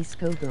has a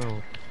Visco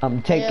girl.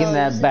 I'm taking Ew,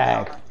 that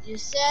back. You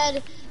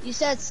said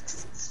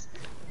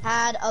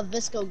had a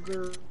Visco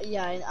girl.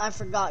 Yeah, I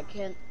forgot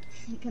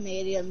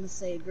Canadians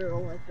say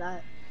girl like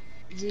that.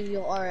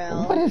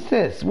 GURL. What is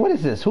this? What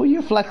is this? Who are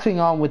you flexing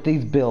on with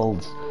these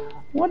builds?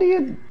 What are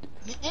you...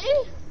 Me?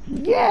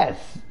 Yes.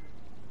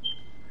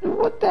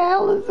 What the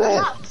hell is I'm this?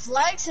 not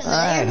flexing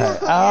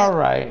it.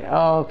 Alright,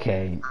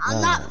 okay.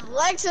 I'm not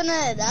flexing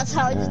it. That's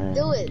how I just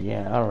do it.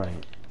 Yeah,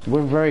 alright.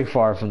 We're very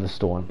far from the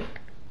storm.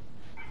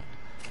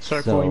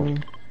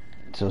 Circling.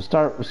 So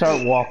start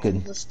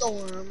walking. The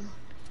storm.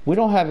 We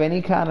don't have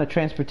any kind of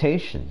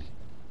transportation.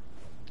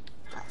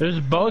 There's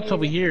boats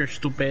over here,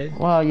 stupid.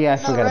 Well, yeah, I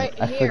No, forgot.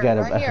 right I here, forgot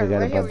right here.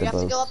 about We the have to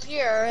go boats. up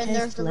here, and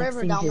there's the river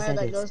flexing down his there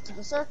that edits. goes to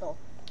the circle.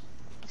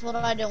 That's what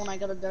I do when I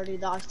go to Dirty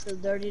Docks, because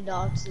Dirty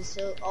Docks is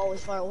so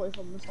always far away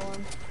from the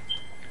storm.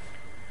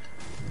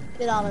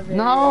 Get out of here.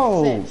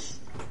 No! You're a fish.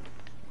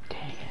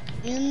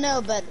 You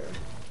know better.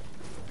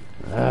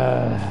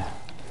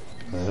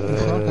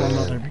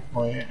 Be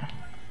quiet.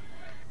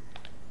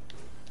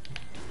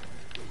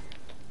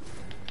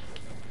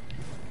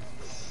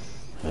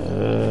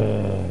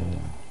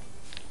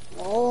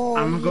 Oh,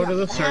 I'm gonna go to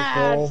the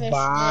circle. Fishstick.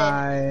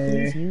 Bye.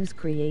 Please use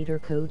creator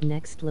code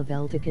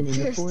nextleveltaken in the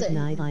Fishstick.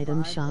 Fortnite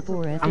item shop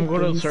or Epic I'm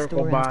going to the Games circle,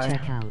 store at bye.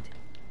 checkout.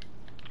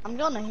 I'm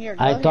gonna hear.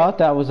 I thought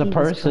that was a He was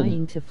person.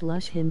 trying to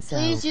flush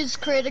himself. Please use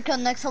creator code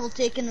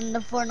nextleveltaken in the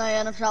Fortnite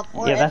item shop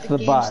or Yeah, that's Epic the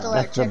Games bot. store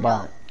That's at the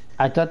bot. checkout.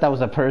 I thought that was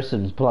a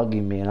person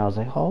plugging me, and I was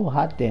like, oh,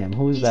 hot damn,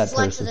 who's He's that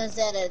flexing person?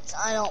 his edits.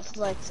 I don't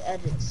flex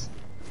edits.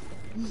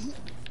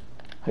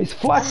 He's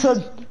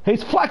flexing!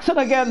 He's flexing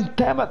again!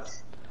 Damn it!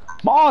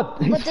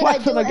 Mod! He's But did I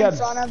do flexing it in again!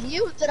 front of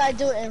you? Did I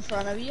do it in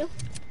front of you?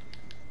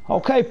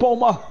 Okay,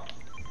 Puma!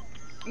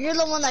 You're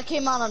the one that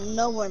came out of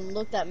nowhere and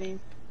looked at me.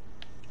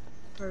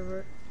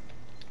 Pervert.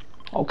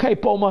 Okay,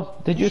 Puma.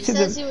 Did you He see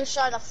says the... he was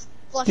trying to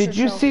flush Did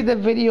you herself. see the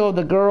video of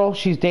the girl?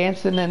 She's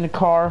dancing in the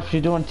car.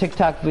 She's doing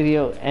TikTok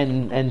video,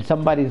 and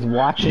somebody's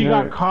watching She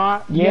her. got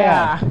caught?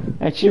 Yeah.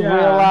 And she Yeah.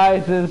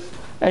 realizes,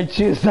 and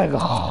she's like,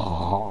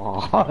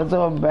 oh,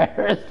 so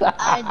embarrassed.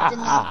 I did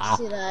not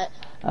see that.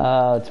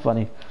 It's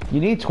funny. You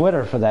need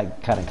Twitter for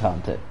that kind of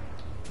content.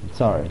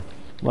 Sorry.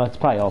 Well, it's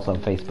probably also on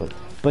Facebook.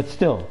 But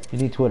still, you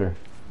need Twitter.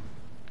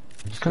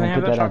 Just Can I gonna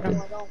have put that out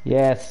shotgun? there.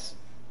 Yes.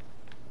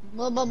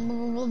 I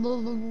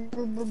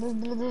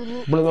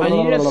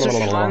need a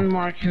certain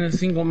landmark in a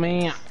single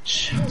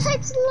match.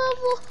 Next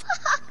level.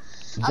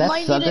 Is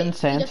that Southern Eat a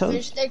Santos?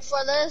 fish stick for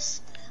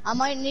this. I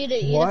might need to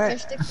eat What? a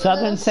fish stick for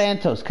Southern this.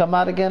 Santos. Come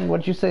out again.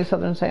 What'd you say,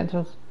 Southern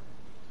Santos?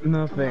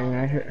 Nothing.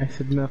 I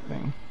said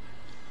nothing.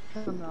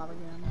 Come out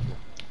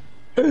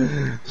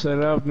again.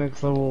 Shut up,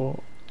 next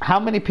level. How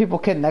many people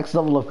can Next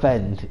Level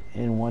offend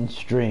in one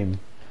stream?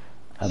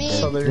 A Me.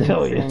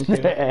 bazillion.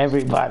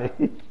 Everybody.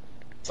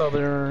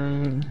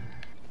 Southern.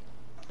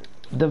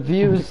 The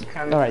views,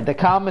 alright, the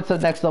comments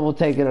of Next Level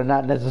Taken are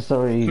not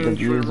necessarily the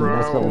views of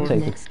Next Level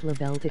Taken.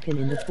 Nextleveltaken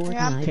in the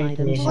Fortnite Yeah.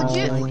 item Would shop.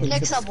 you- Like and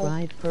next level.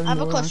 subscribe for I have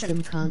a more question.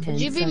 awesome content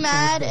Would you be such as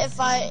mad this. if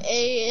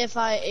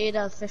I ate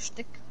a fish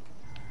stick?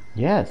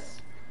 Yes.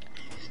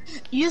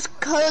 Use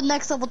code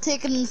next level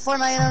taken in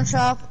Fortnite item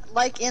shop.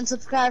 Like and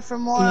subscribe for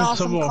more Next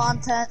awesome level.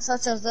 content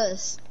such as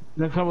this.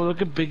 Next level,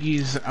 look at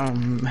Biggie's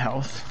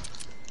health.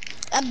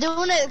 I'm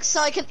doing it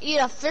so I can eat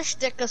a fish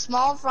stick, a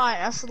small fry,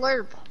 and a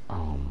slurp.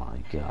 Oh my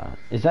god.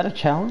 Is that a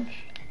challenge?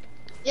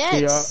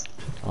 Yes.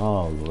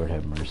 Oh, Lord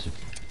have mercy.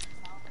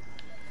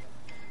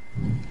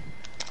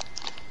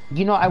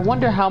 You know, I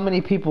wonder how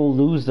many people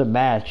lose the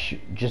match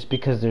just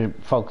because they're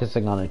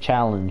focusing on a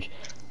challenge,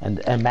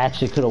 and a match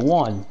they could have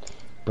won,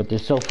 but they're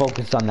so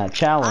focused on that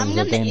challenge I'm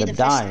that they gonna end eat up a fish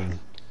dying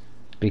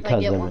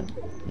because get of one.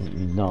 it.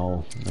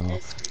 No.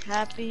 If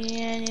happy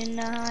and you're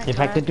not If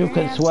I could do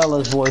happy.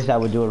 Consuela's voice, I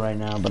would do it right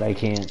now, but I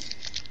can't.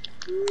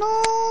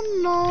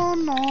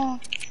 No.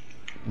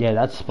 Yeah,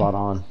 that's spot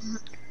on.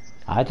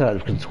 I thought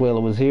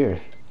Consuela was here.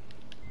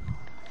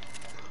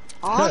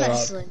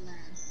 Honestly, man.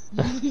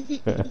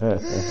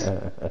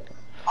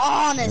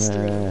 Honestly.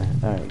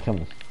 Alright,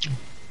 come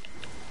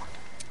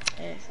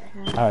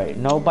on. Alright,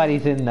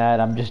 nobody's in that.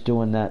 I'm just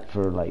doing that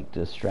for, like,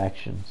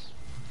 distractions.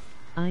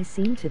 I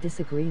seem to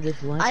disagree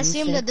with what I you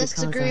seem said to because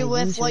disagree I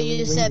with what you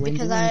usually said win when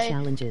because doing I-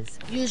 challenges.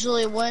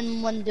 Usually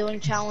win when doing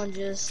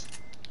challenges.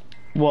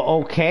 Well,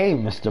 okay,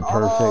 Mr.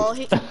 Oh,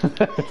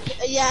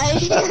 Perfect. Yeah.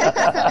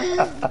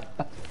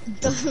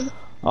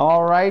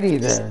 Alrighty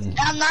then.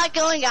 I'm not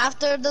going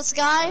after this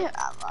guy.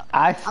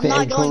 I I'm stand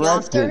not going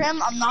after corrected.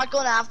 him. I'm not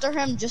going after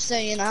him. Just so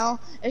you know,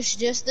 it's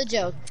just a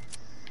joke.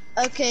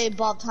 Okay,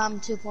 Bob Time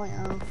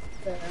 2.0.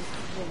 There.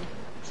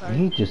 Sorry.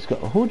 He just go.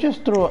 Who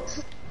just threw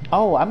it?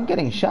 Oh, I'm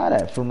getting shot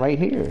at from right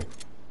here.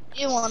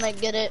 You wanna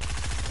get it?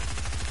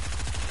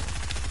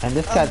 And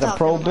this I'm guy's a talking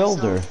pro to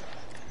builder. myself.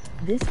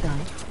 This guy,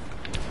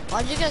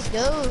 Why'd you guys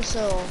go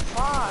so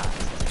far?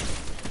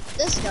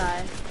 This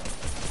guy.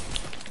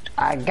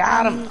 I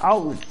got him.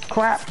 Oh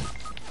crap!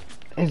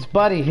 His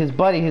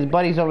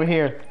buddy's over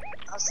here.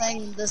 I was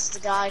saying this is the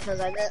guy because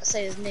I didn't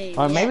say his name.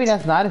 Or maybe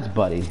that's not his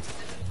buddy.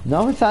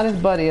 No, it's not his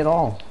buddy at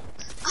all.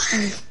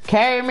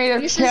 Carry me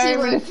to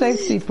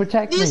safety.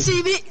 Protect me. You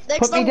see me? Next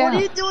Put me time, down. what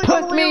are you doing?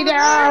 Put me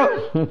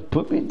down.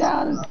 Put me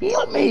down and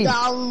heal me.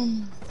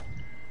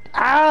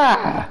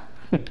 Ah!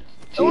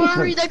 Don't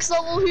worry, next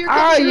level here.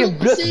 Ah, you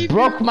just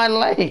broke my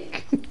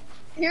leg.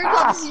 Here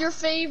comes your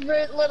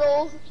favorite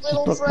little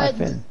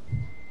friend.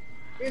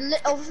 Your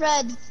little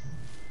friend.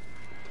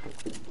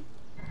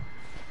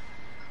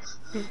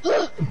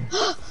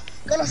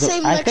 Gonna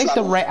save I next think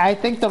level. I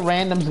think the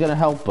random's gonna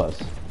help us.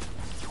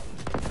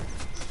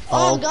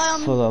 Oh, guy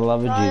on for the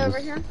love of over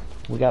Jesus. here.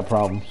 We got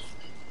problems.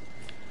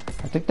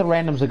 I think the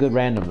random's a good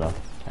random though.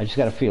 I just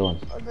got a feeling.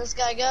 Where'd this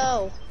guy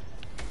go?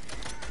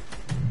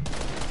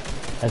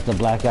 That's the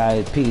black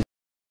eyed peas.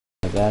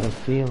 I got a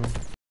feeling.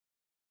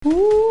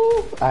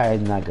 Ooh,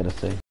 I'm not gonna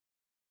say.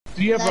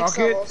 Do you have Next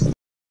rockets? level.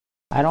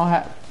 I don't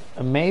have.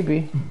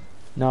 Maybe.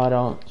 No, I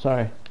don't.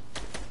 Sorry.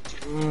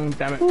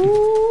 Damn it.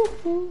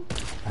 Ooh,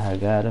 I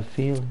got a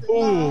feeling.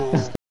 Ooh.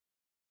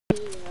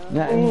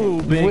 Now,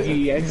 Ooh,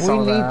 Biggie, I saw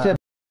we need that.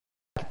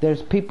 to.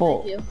 There's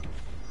people. Thank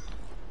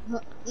you.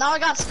 Now I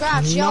got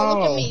scratch. Y'all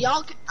look at me.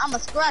 Y'all, I'm a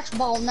scratch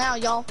ball now,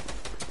 y'all.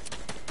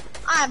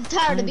 I'm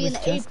tired of being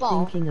an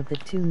 8-ball. Of the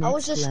two I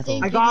was just next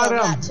thinking I got of him.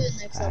 that too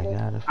next level. I I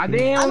got a feeling. I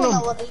downed don't know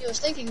him. what he was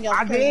thinking of. I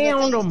 'cause the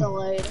downed thing's him.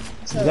 delayed,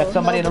 so You got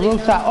somebody in the nobody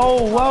rooftop.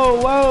 knows.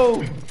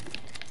 Oh, whoa.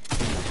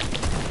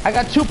 I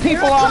got two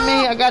people on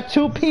me. I got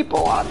two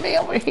people on me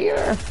over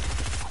here.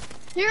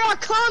 Here I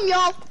come,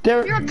 y'all.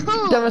 They're Here I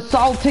come. they're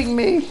assaulting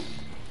me.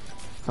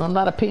 I'm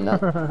not a peanut.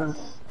 Here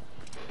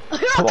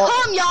I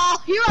come, y'all.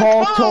 Here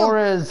Paul I come.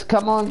 Torres,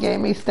 come on,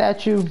 gaming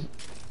statue.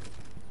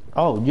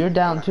 Oh, you're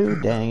down too?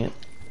 Dang it.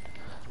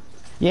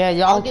 Yeah, I'll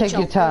y'all get take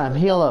your y'all time. over.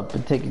 Heal up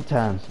and take your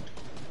time.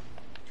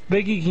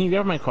 Biggie, can you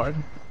grab my card?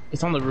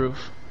 It's on the roof.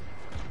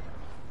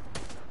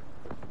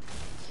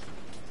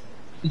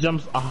 It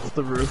jumps off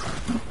the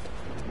roof.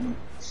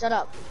 Shut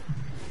up.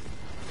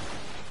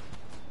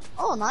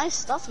 Oh, nice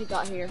stuff you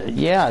got here.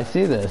 Yeah, I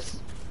see this.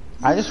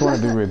 I just want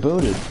to be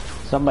rebooted.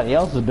 Somebody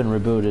else has been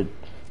rebooted.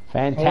 Oh,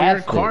 your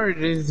Fantastic. card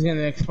is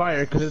gonna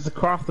expire because it's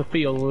across the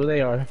field where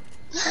they are.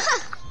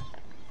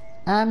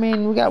 I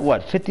mean, we got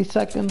what, 50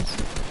 seconds?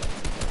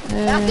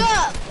 Back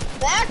up!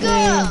 Back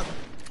up!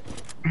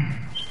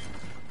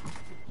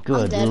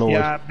 Good dead. lord.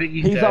 Yeah,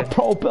 Biggie's He's dead. a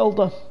pro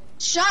builder.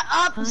 Shut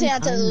up, I'm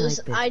Santos.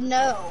 like this. I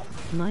know.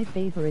 My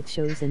favorite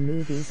shows and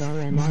movies are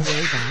MR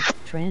Robot,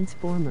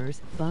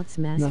 Transformers,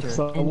 Boxmaster,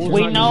 So, and we'll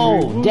We Like know.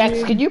 rebooted.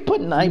 Dex, can you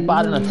put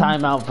Nightbot in a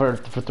timeout for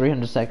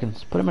 300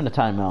 seconds? Put him in a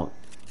timeout.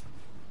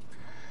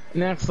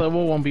 Next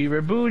level won't be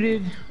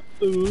rebooted.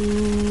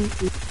 Ooh.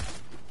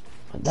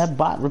 That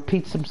bot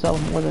repeats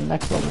himself more than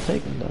next level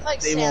taken does.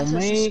 Like They Santos will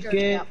just make screwed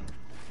me it up.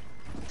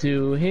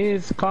 to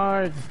his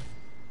card.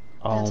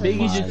 Oh Biggie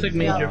my just took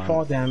major God.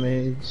 fall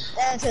damage.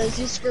 Santos,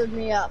 you screwed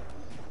me up.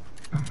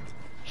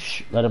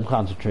 Shh, let him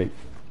concentrate.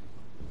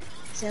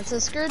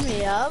 Santos screwed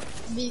me up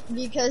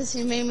because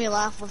he made me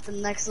laugh with the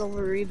next level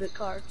reboot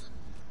card.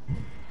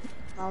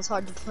 That was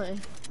hard to play.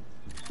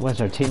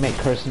 What's our teammate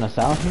cursing us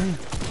out here?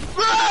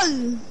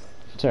 Run!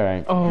 It's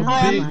alright. Oh,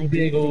 Um,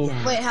 big old.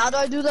 Wait, how do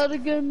I do that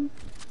again?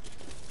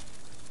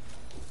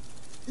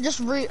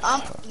 Just block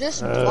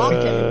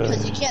him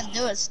because you can't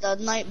do it. It's the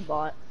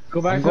Nightbot.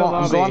 Go back I'm to the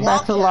going lobby.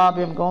 back to the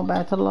lobby. I'm going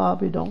back to the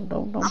lobby. Don't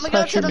I'm gonna go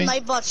pressure to the me.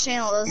 Nightbot's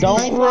channel. There's Don't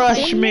Nightbot rush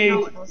channel. me.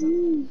 No, it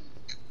wasn't.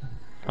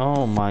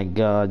 Oh my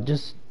God!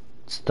 Just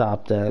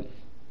stop that.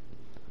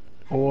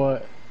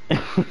 What?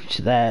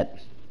 that.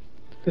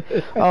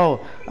 Oh,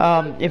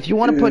 if you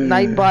want to put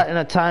Nightbot in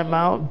a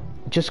timeout,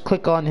 just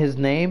click on his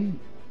name,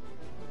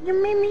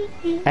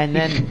 and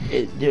then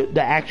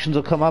the actions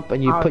will come up,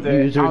 and you put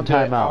user in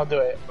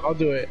timeout. I'll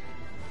do it.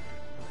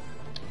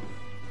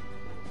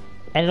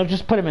 And it'll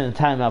just put him in a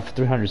timeout for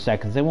 300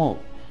 seconds. They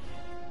won't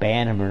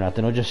ban him or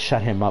nothing. It'll just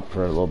shut him up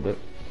for a little bit.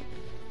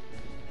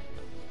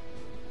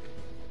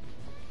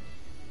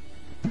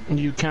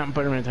 You can't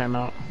put him in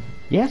timeout.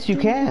 Yes, you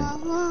can.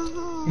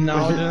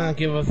 No, it doesn't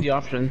give us the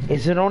option.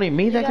 Is it only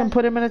me that can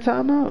put him in a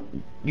timeout?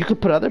 You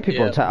could put other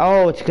people in Yeah. time.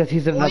 Oh, it's because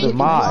he's in Or you another can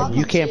block mod. him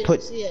You so can't you put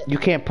don't see it. you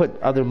can't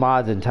put other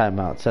mods in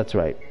timeouts. That's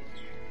right.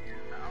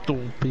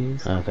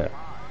 Stupid. Okay.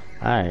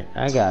 All right,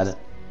 I got it.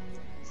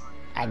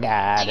 I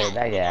got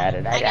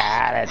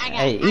it.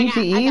 Hey,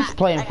 Easy E's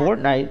playing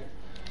Fortnite.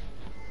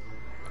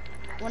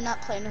 We're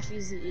not playing a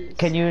Easy.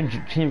 Can you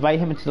invite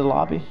him into the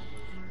lobby?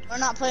 We're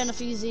not playing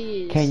with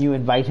Easy. Can you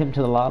invite him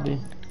to the lobby?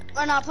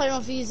 We're not playing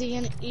with Easy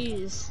and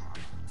Ease.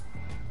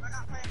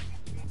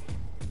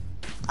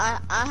 I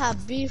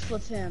have beef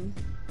with him.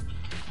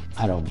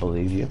 I don't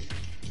believe you.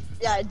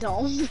 Yeah, I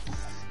don't.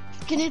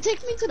 Can you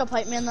take me to the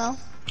pipe man though?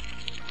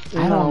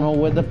 I don't know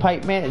where the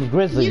pipe man is.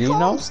 Grizzly, You you call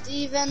know? him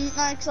Steven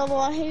next level.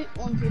 I hate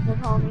when people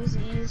call me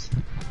Ease.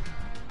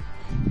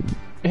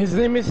 His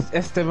name is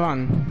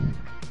Esteban.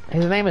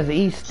 His name is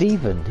E.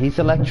 Steven. He's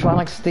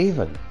Electronic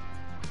Steven.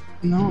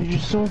 No, you're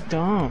so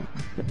dumb.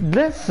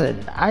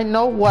 Listen, I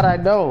know what I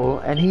know,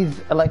 and he's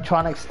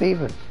Electronic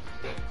Steven.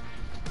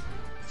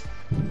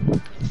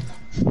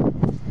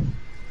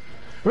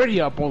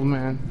 Ready up, old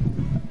man.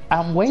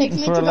 I'm waiting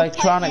me for to the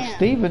Electronic pipe, man.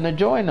 Steven to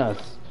join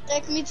us.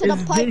 Take me to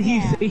the pipe. Did he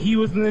man. say he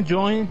was gonna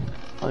join?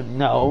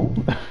 No,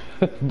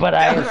 but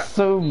I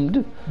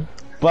assumed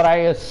that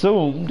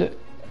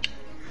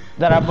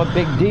I'm a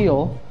big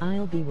deal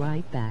I'll be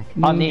right back.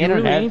 on the You really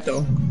internet. ain't,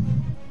 though.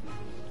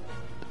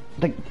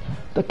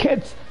 The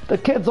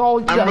kids all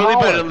I'm really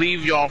holler. about to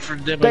leave y'all for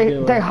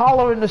They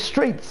holler in the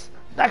streets.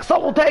 Next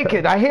level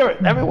taken. I hear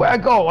it everywhere I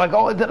go. I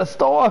go into the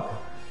store.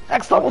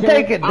 Next level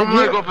taken. I'm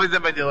gonna go play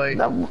Dead by Daylight.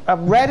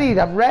 I'm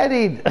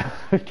ready.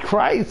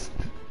 Christ.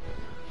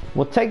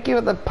 We'll take you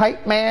to the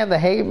pipe man, the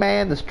hay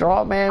man, the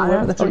straw man,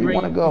 wherever the hell you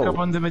want to Up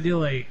go. on Dead by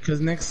Daylight,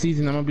 because next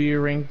season I'm gonna be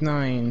rank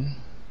 9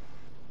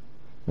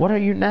 What are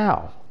you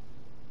now?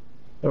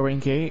 or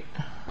rank 8.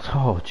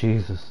 Oh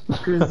Jesus.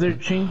 Because they're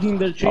changing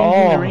the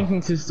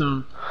ranking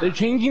system. They're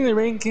changing the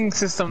ranking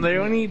system. They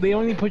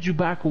only put you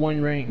back 1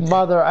 rank.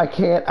 Mother, I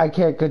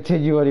can't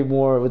continue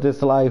anymore with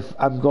this life.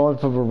 I'm going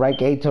from a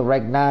rank 8 to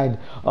rank 9.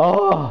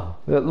 Oh,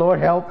 Lord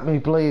help me,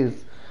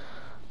 please.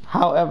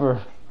 However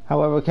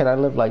can I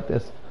live like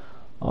this?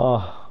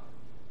 Oh,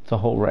 it's a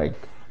whole rank.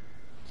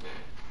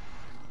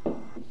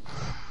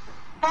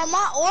 Oh,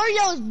 my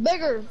Oreo's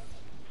bigger.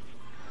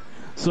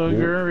 So if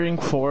you're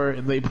rank 4,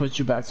 they put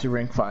you back to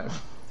rank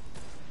 5.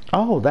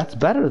 Oh, that's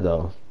better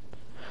though.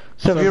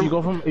 So if you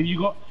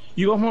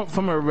go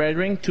from a red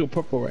rank to a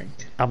purple rank.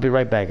 I'll be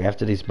right back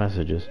after these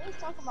messages. Let's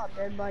talk about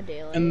Dead by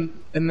Daylight. And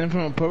then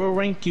from a purple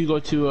rank you go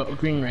to a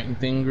green rank,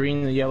 then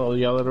green to yellow,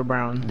 yellow to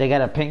brown. They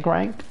got a pink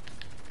rank?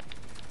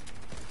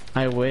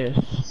 I wish.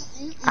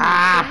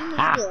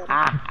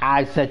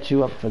 I set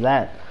you up for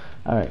that.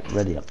 Alright,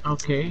 ready up.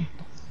 Okay.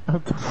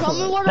 Tell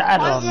me where the I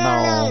pipe don't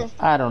man know. is.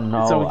 I don't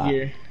know. It's over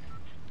here.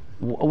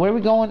 Where are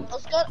we going?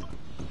 Let's go.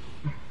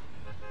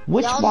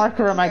 Which Yellow.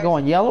 marker am I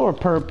going? Yellow or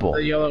purple?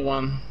 The yellow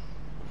one.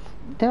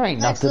 There ain't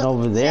Next nothing up,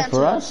 over there for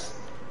Santos. us.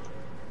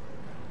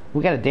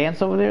 We got to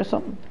dance over there or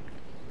something?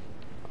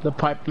 The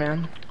pipe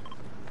man.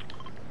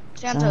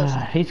 Santos.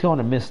 He's going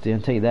to Misty, I'll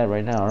tell you that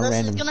right now. This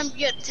Random. is gonna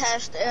be a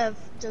test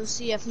to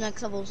see if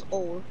next level's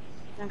old.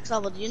 Next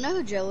level, do you know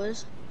who Joe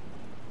is?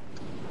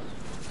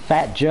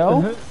 Fat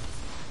Joe?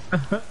 Do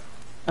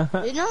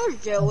you know who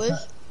Joe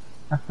is?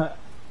 Next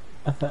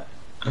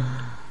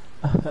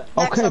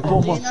Okay,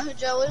 level, do Puma. you know who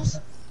Joe is?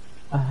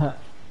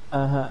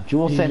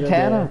 Jewel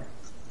Santana?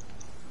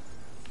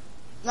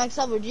 Next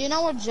level, do you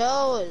know what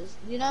Joe is?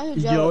 Do you know who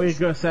Joe Joey is?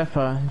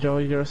 Graceffa.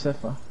 Joey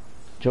Graceffa.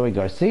 Joey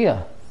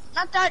Garcia.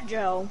 Not that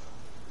Joe.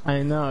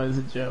 I know, it's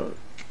a joke.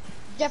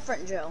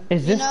 Different Joe.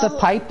 Is You this know the who-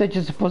 pipe that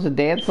you're supposed to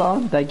dance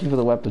on? Thank you for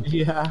the weapons.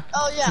 Yeah.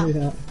 Oh yeah.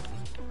 Yeah.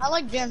 I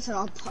like dancing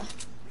on pipe.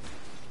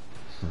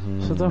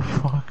 Shut the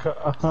fuck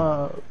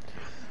up.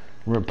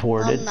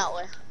 Reported. That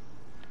way.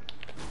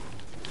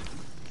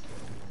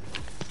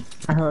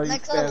 I like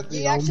Next level, do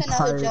you dancing actually on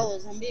know who pipe. Joe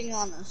is? I'm being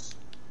honest.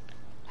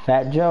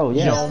 Fat Joe,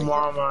 yeah. Joe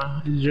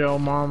Mama. Joe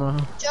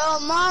Mama. Joe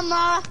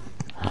Mama!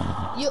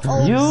 You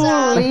old You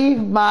sag. leave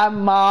my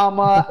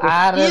mama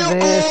out You of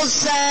old this.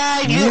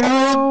 sag! You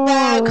old You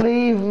sag!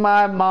 leave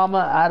my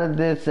mama out of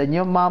this, and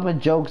your mama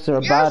jokes are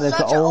You're about as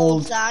such an old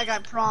old. sag, I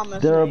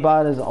promise. They're mate.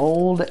 about as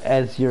old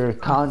as your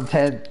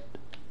content,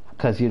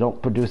 because you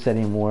don't produce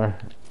anymore,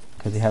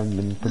 because you haven't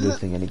been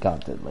producing any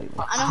content lately.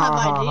 I don't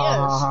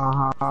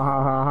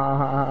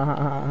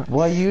have ideas.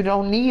 Well, you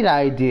don't need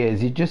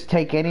ideas. You just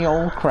take any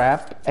old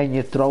crap and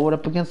you throw it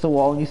up against the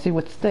wall and you see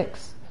what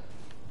sticks.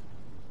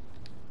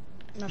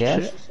 No,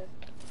 Yes? shit.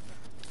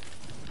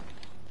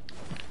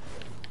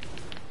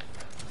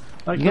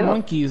 Like You the know-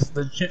 monkeys,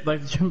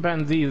 like the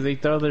chimpanzees, they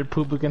throw their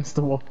poop against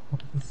the wall.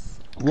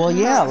 Well,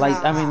 yeah,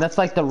 like I mean, that's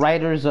like the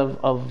writers of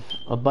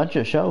a bunch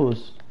of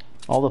shows.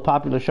 All the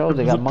popular shows,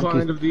 they got the monkeys.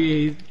 Planet of the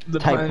Apes. The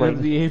Planet typewriter.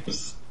 of the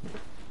Apes.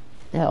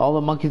 Yeah, all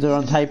the monkeys are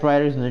on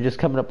typewriters and they're just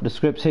coming up with the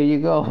scripts. Here you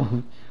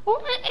go.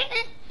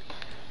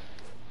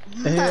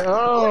 Hey,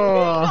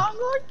 oh.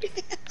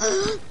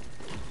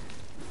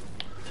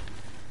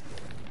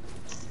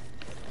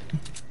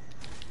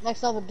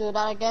 Next level, do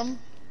that again.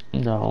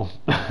 No,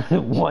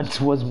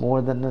 once was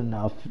more than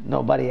enough.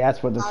 Nobody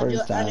asked for the I'll do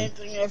first time.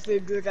 anything if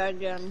you do that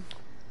again.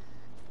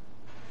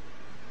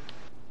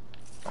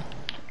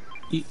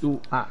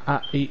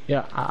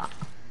 E-ooh-ah-ah-e-ah-ah.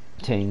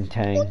 Ting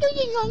tang,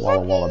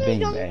 walla walla bing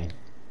bang.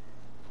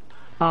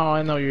 Oh,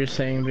 I know what you're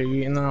saying,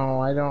 Biggie.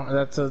 No, I don't.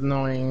 That's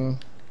annoying.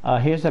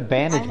 Here's a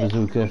bandage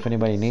bazooka if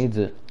anybody needs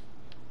it.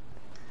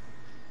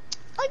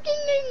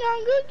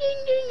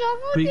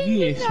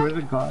 Biggie, I swear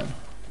to God.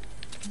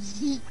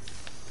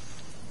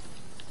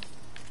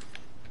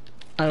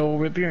 I will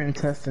rip your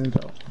intestines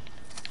out.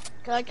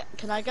 Can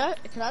I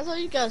tell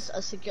you guys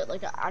a secret,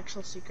 like an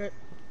actual secret?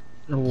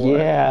 What?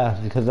 Yeah,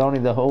 because only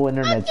the whole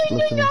internet's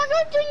listening.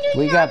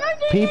 We got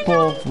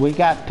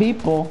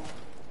people.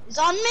 It's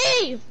on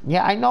me!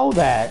 Yeah, I know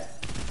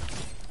that.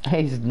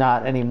 He's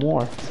not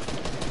anymore.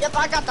 Yep,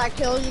 I got that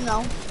kill, you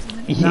know.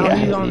 Now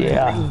he's on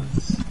Yeah.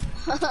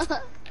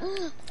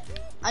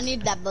 I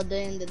need that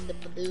badoo the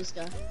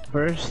badooska.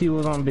 First he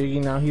was on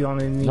Biggie, now he's on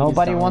his knees.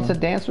 Nobody down. wants to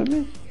dance with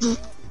me?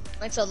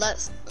 Like, so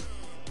let's...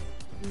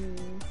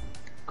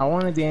 I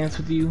want to dance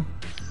with you.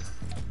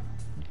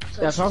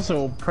 That's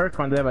also a perk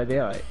on Dead by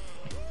Daylight.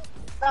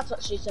 That's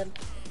what she said.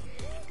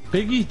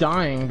 Biggie's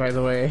dying, by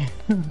the way.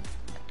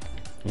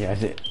 Yeah, I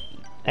see.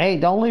 Hey,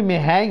 don't leave me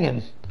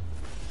hanging.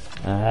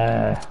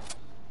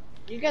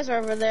 You guys are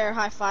over there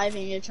high-fiving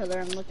each other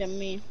and look at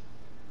me.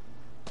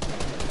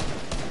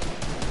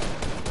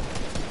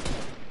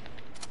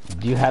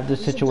 Do you have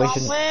this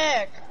situation? John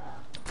Wick.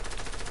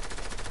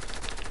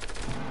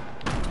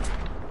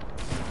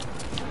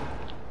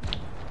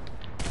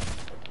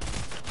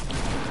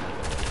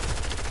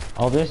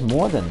 Oh, there's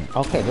more than...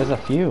 Okay, there's a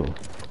few.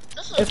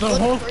 It's a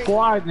whole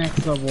squad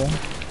next level.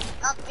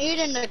 I'm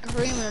eating the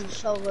cream and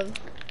soda.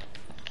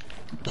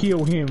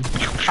 Kill him.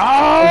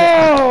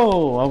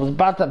 Oh! I was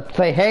about to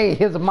say, hey,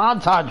 here's a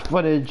montage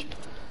footage.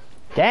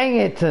 Dang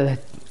it to...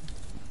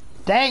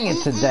 Dang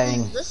it to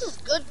dang. This is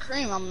good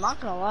cream, I'm not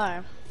gonna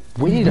lie.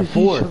 We need a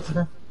fourth.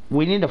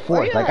 We need a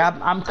fourth. Oreo Like,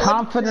 I'm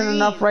confident cream.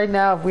 enough right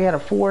now if we had a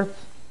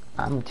fourth.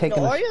 I'm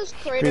taking a Oreo's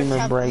creators streamer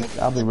have break. really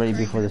I'll be good ready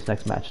cream. before this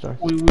next match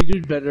starts. We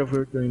do better if we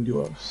were doing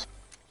duos.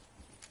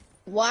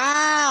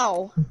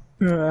 Wow.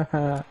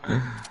 I'm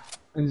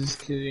just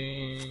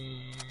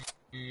kidding.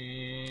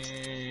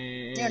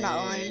 You're not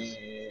lying.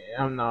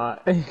 I'm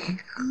not.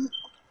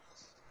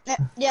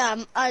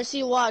 Yeah, I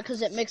see why,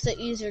 because it makes it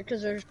easier,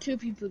 because there's 2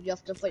 people you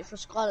have to fight. For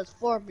squad, it's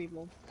 4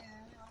 people.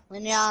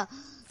 And yeah,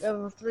 there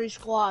were 3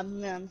 squad,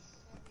 man.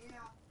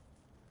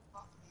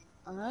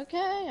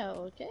 Okay.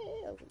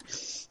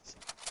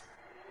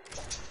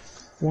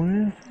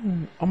 What?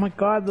 Oh my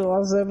god, the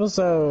last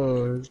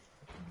episode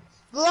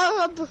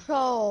Love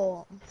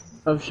episode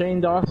of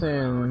Shane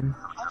Dawson.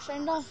 of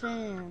Shane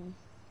Dawson.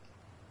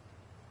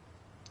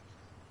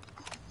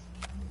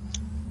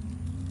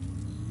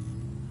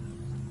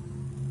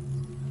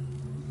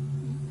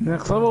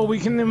 Next level, we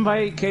can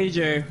invite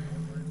KJ.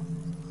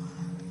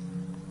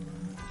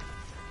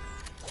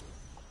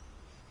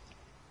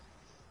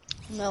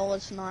 No,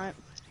 it's not.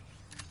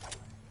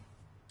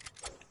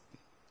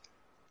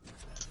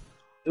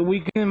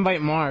 We can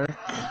invite Mark.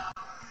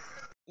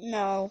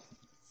 No.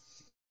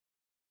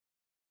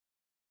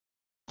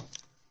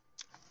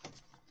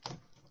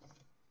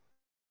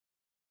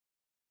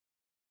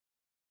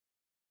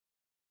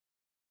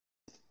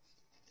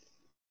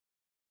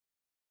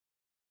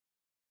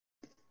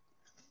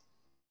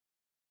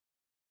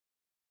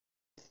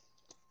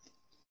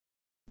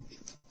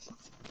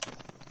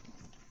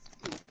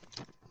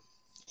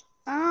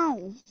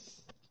 Ow.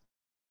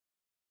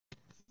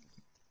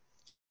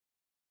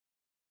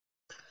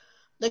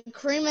 The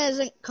cream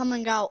isn't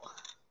coming out.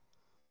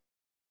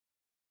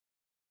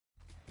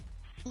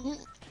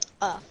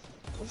 For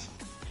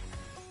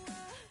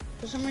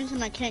some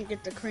reason I can't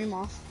get the cream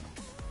off.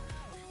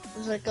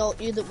 It's like I'll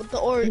eat it with the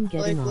Oreo,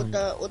 like with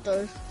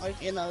the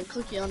like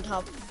cookie on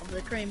top of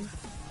the cream.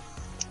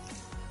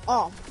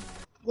 Oh,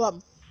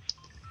 good.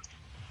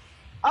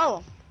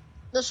 Oh,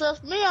 this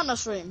is me on the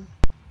stream.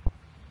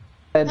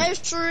 Hey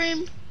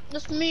stream,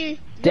 this is me,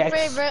 your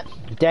favorite.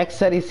 Dex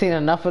said he's seen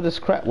enough of this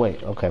crap.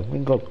 Wait, okay, we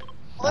can go.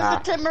 Where's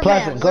the timber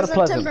Pleasant, man? go to Where's the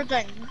Pleasant. timber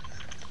thing?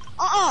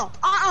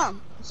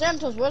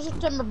 Santos, where's the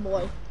timber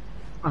boy?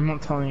 I'm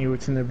not telling you what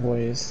Tinder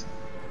Boy is.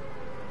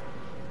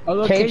 Oh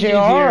look, KJR. KJ's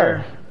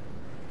here.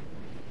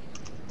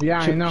 Yeah,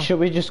 I know. Should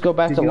we just go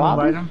back Did to you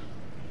lobby? invite him?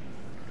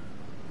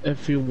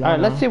 If you want. Alright,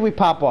 let's see if we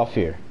pop off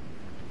here.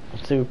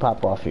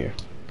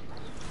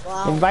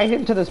 Wow. Invite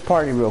him to this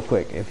party real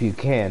quick, if you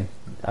can.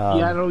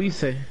 Ya lo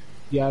hice.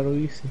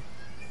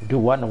 Do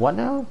what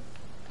now?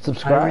 I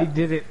Subscribe? already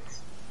did it.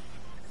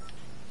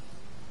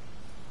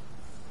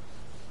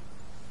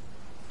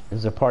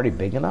 Is the party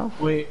big enough?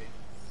 Wait,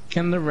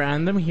 can the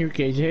random hear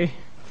KJ?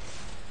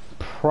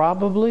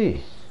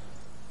 Probably.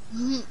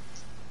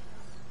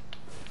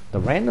 The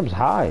random's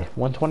high.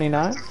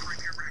 129?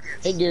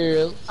 Hey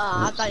girl.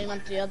 I thought you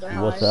meant the other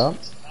house. What's up?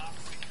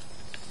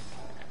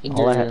 Hey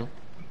All I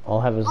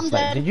girl. have is I'm like,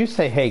 dead. did you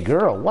say hey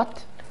girl?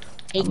 What?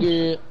 Hey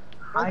girl.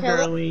 Hi, Okay,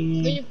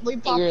 girlie. we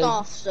popped girl.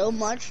 off so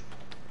much.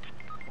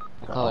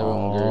 Call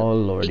everyone girl. Oh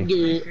lordy.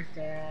 Hey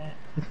girl.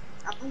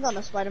 I'm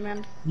gonna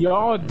Spider-Man.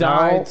 Y'all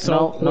died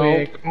so no.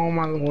 quick. Oh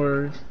my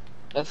lord.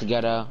 That's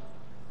ghetto.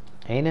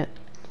 Ain't it?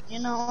 You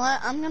know what?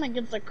 I'm gonna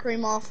get the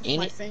cream off with Ain't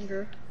my it?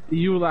 finger.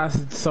 You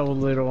lasted so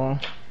little.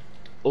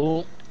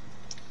 Oh.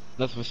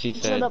 That's what she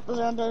Shut said. up,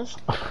 Zandos.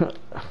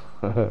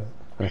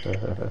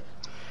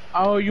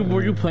 Oh,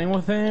 were you playing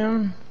with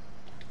him?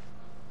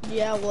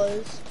 Yeah, it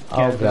was.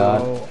 Oh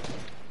god.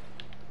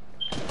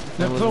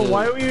 So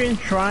why were you even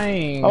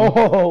trying?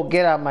 Oh,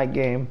 get out my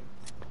game.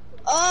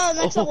 Oh,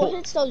 next level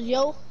hits those,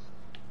 yo.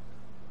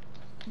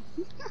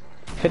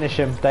 Finish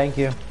him, thank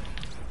you.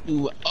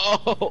 Ooh,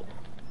 oh.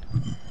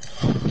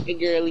 Hey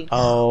girlie.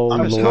 Oh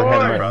I'm Lord sorry,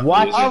 have mercy. bro.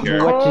 Watch Of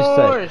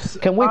what you say.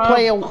 Can we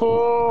play a...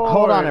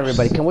 Hold on course.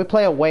 everybody, can we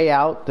play a Way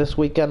Out this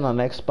weekend on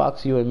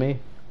Xbox, you and me?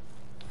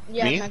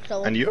 Yeah, Me? next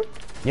level. And you?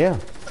 Yeah.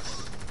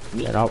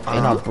 And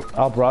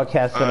I'll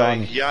broadcast it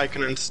on Yeah, I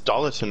can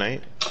install it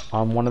tonight.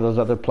 one of those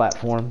other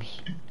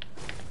platforms.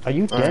 Are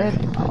you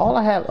dead? All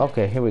I have...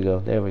 Okay, here we go.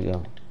 There we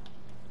go.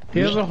 He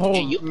has a whole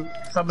Hey, you-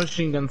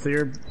 submachine gun, so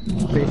you're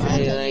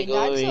basically. I like You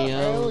died so going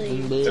out early.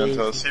 and bullies.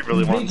 Santos, he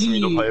really wants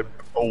me to play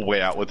a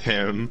way out with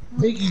him.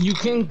 Biggie, you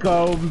can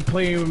go and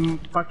play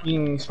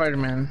fucking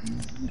Spider-Man.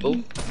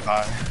 Oh,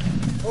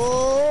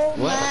 Oh What?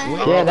 my.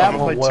 Wait. Yeah, I'm that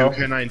gonna play one will.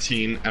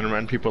 2K19 and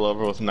run people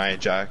over with Nia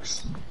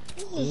Jax.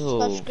 This is ew.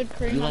 such good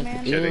cream, You my like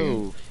man.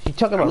 ew. You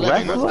talking about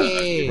Let me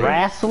wrestling? know.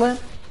 Wrestling?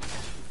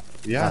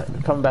 Yeah.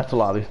 Alright, coming back to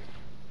lobby.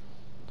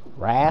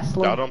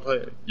 Wrestling?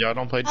 Y'all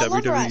don't play I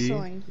love WWE?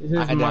 wrestling. This is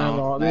I my don't.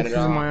 law. Not This at is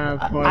all. my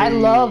party. I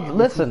love,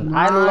 listen,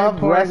 I My love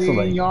party,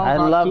 wrestling. y'all I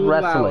got love too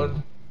wrestling.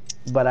 loud.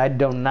 But I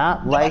do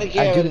not like, I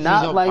care do if there's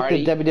not no like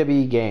party. the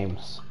WWE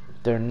games.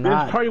 They're This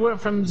not. party went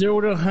from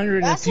 0 to 100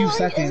 in a few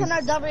Wrestling seconds. isn't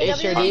a WWE. It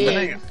sure I'm,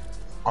 did.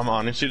 I'm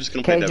honestly just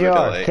gonna play KJR,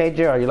 WWE.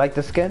 KJR, you like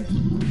the skin?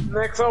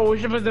 Next level, we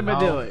should put the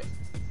Badilly.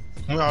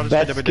 Well, I'll just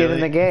Best play skin in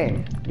the WWE.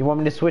 game. You want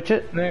me to switch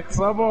it? Next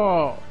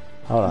level.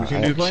 Hold on. We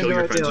can I, do Playing kill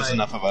your WWE. friends, just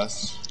enough of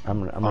us.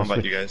 I'm I'll gonna invite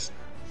switch. you guys.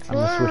 I'm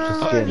gonna switch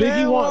the skin.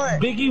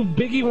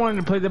 Biggie wanted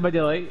to play the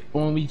Badilly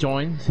when we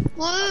joined.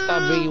 I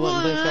thought Biggie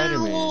wanted to play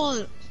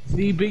Spider-Man.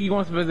 See, Biggie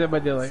wants to play the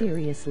Badilly.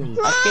 Seriously.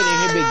 I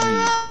can't hear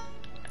Biggie.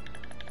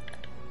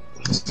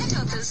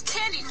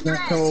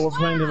 Next level, we're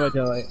playing the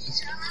Badilly.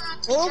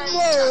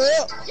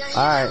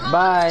 Alright,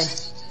 bye.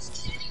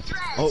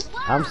 Oh.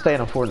 I'm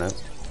staying on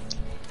Fortnite.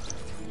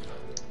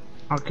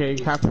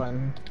 Okay, have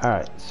fun.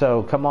 Alright,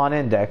 so come on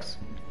in, Dex.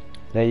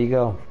 There you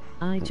go.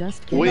 I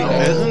just Wait,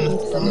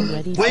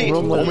 already Wait!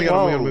 Room Oh was- my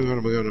god, oh my god, whoa. oh my god,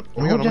 oh my god, oh my god,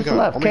 Who oh my just god,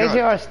 left? oh my god.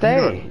 KJR,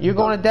 stay. You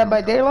going to Dead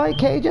by Daylight,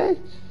 KJ?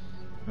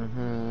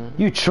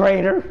 You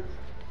traitor.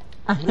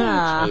 Well,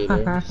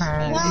 I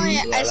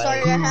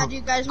started. I had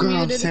you guys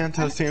muted.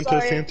 Santos, Sorry.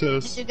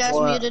 Santos. You guys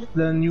What? muted.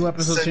 The new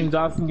episode stream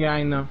Dawson? Yeah,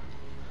 I know.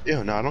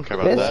 Ew, no, I don't care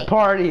about This that.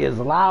 party is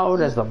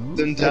loud as a. Denzel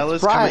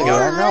It's is coming Friday,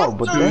 up I know,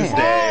 but damn.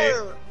 Tuesday.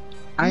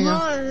 I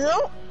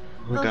know.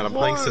 Oh my god, I'm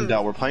playing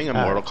Sindel. We're playing in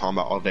Mortal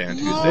Kombat all day on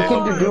We Tuesday.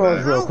 can do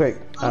duos real quick.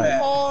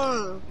 Alright.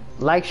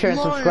 Like, share, and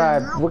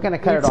subscribe. We're gonna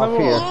cut it off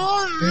here.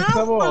 Next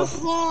level.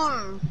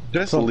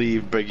 Just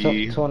leave,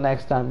 Biggie. Till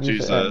next time.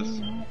 Use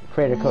Jesus.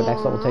 creator code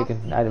next level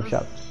taken item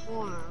shop.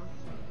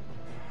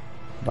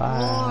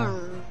 Bye.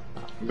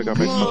 We got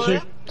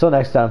big Till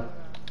next time.